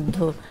চর্চা, শুদ্ধ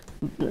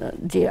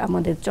যে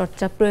আমাদের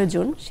চর্চা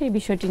প্রয়োজন, সেই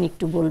বিষয়টি নিয়ে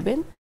একটু বলবেন,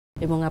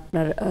 এবং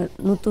আপনার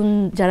নতুন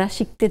যারা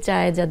শিখতে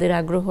চায়, যাদের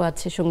আগ্রহ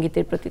আছে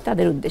সঙ্গীতের প্রতি,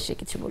 তাদের উদ্দেশ্যে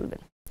কিছু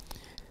বলবেন।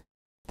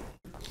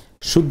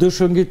 শুদ্ধ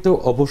সঙ্গীত তো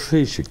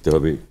অবশ্যই শিখতে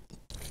হবে।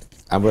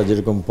 আমরা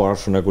যেরকম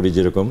পড়াশোনা করি,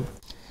 যেরকম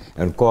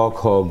ক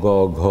খ গ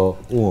ঘ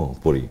উ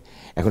পড়ি,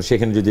 এখন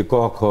সেখানে যদি ক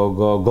খ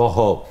গ গ হ,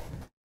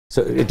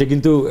 এটা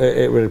কিন্তু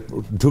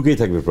ঢুকেই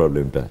থাকবে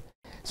প্রবলেমটা।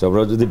 সো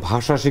আমরা যদি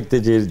ভাষা শিখতে,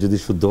 যে যদি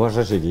শুদ্ধ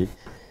ভাষা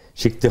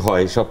শিখতে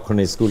হয়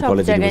সবক্ষণে school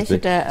college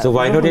university, so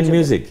why not in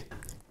music?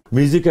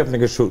 মিউজিকে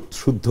আপনাকে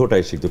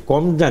শুদ্ধটাই শিখতে,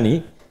 কম জানি,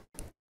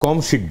 কম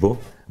শিখবো,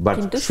 বাট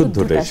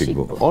শুদ্ধটাই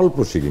শিখবো, অল্প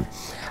শিখি।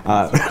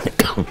 আর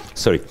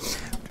সরি,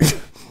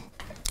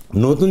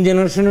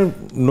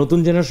 নতুন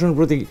জেনারেশনের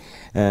প্রতি,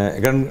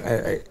 কারণ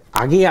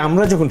আগে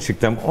আমরা যখন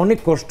শিখতাম অনেক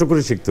কষ্ট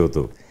করে শিখতে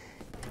হতো,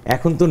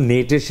 এখন তো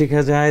নেটে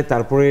শেখা যায়,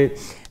 তারপরে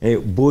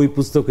বই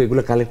পুস্তক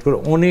এগুলো কালেক্ট করে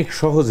অনেক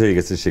সহজ হয়ে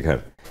গেছে শেখার,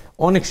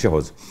 অনেক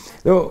সহজ।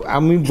 তো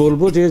আমি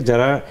বলবো যে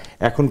যারা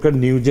এখনকার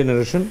নিউ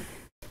জেনারেশন,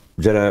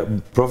 যারা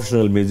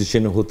প্রফেশনাল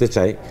মিউজিশিয়ান হতে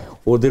চায়,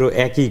 ওদেরও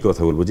একই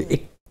কথা বলবো যে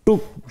একটু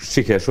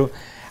শিখে আসো,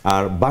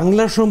 আর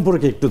বাংলা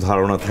সম্পর্কে একটু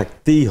ধারণা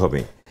থাকতেই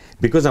হবে।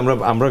 বিকজ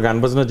আমরা গান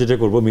বাজনা যেটা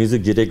করব,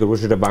 মিউজিক যেটাই করব,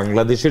 সেটা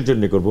বাংলাদেশের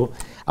জন্য করব।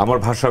 আমার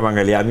ভাষা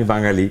বাঙালি, আমি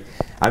বাঙালি,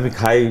 আমি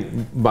খাই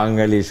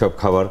বাঙালি সব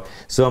খাবার,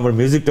 সো আমার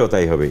মিউজিকটাও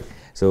তাই হবে।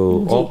 সো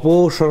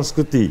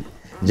অপসংস্কৃতি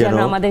যেন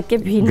আমাদেরকে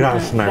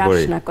গ্রাস না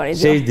করে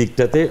সেই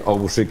দিকটাতে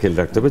অবশ্যই খেয়াল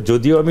রাখতে হবে।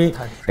 যদিও আমি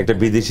একটা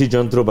বিদেশি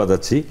যন্ত্র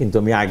বাজাচ্ছি, কিন্তু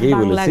আমি আগেই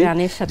বলেছি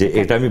যে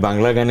এটা আমি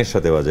বাংলা গানের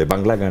সাথে বাজাই,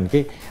 বাংলা গানকে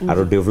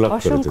আরো ডেভেলপ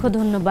করার জন্য। অসংখ্য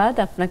ধন্যবাদ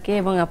আপনাকে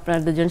এবং আপনার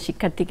দুজন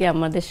শিক্ষার্থীকে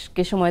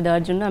আমাদেরকে সময়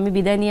দেওয়ার জন্য। আমি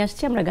বিদায় নিয়ে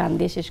আসছি, আমরা গান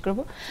দিয়ে শেষ করব।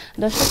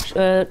 দর্শক,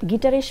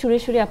 গিটারের সুরে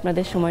সুরে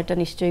আপনাদের সময়টা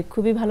নিশ্চয়ই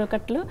খুবই ভালো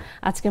কাটলো।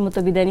 আজকের মতো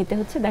বিদায় নিতে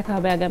হচ্ছে, দেখা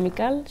হবে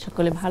আগামীকাল।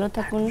 সকলে ভালো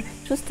থাকুন,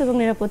 সুস্থ এবং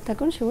নিরাপদ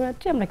থাকুন।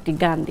 শুভরাত্রি। আমরা একটি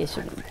গান দিয়ে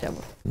শুরু যাব।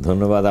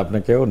 ধন্যবাদ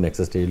আপনাকেও,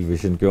 নেক্সাস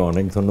টেলিভিশনকেও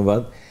অনেক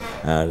ধন্যবাদ।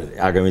 আর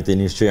আগামীতে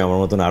নিশ্চয়ই আমার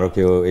মতন আরও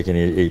কেউ এখানে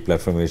এই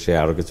প্ল্যাটফর্মে এসে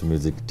আরও কিছু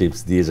মিউজিক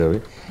টিপস দিয়ে যাবে।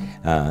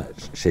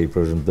 সেই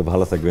পর্যন্ত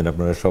ভালো থাকবেন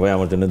আপনারা সবাই।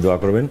 আমার জন্য দোয়া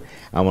করবেন,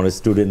 আমার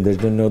স্টুডেন্টদের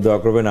জন্য দোয়া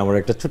করবেন। আমার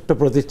একটা ছোট্ট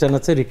প্রতিষ্ঠান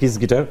আছে, রিকিস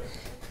guitar.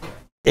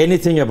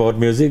 Anything about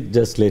music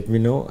just let me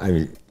no, আমি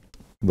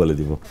বলে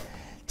দিব।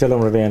 চলো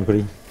আমরা গান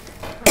করি।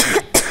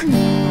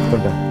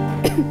 কোনটা?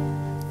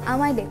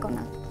 আমায় দেখো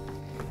না।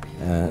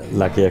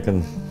 লাকি এখন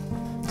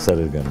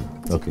স্যারের গান।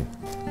 ওকে,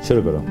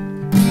 শুরু করো।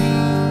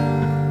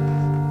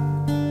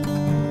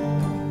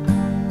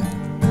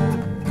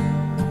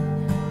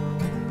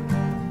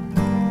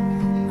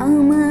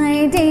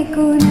 আমায়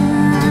দেখো না,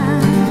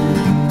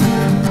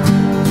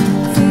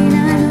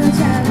 ফেরানো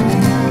যাবে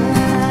না,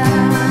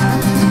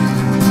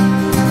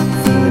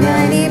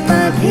 ফেরারি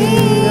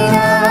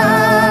পাখিরা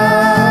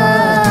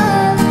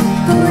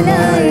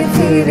কোলায়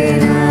ফিরে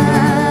না।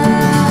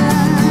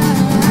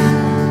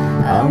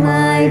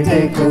 আমায়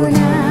দেখো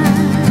না,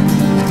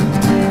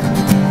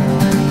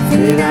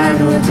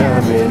 ফেরানো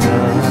যাবে না,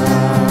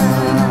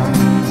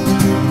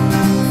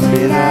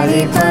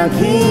 ফেরারি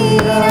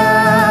পাখিরা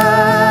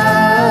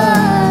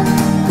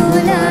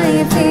কোলায়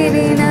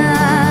ফিরে না।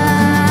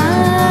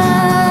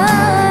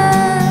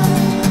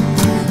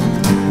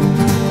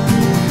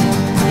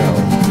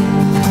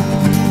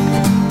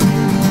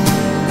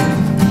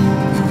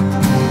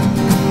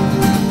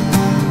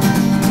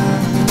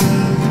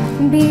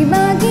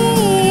 বিভাগী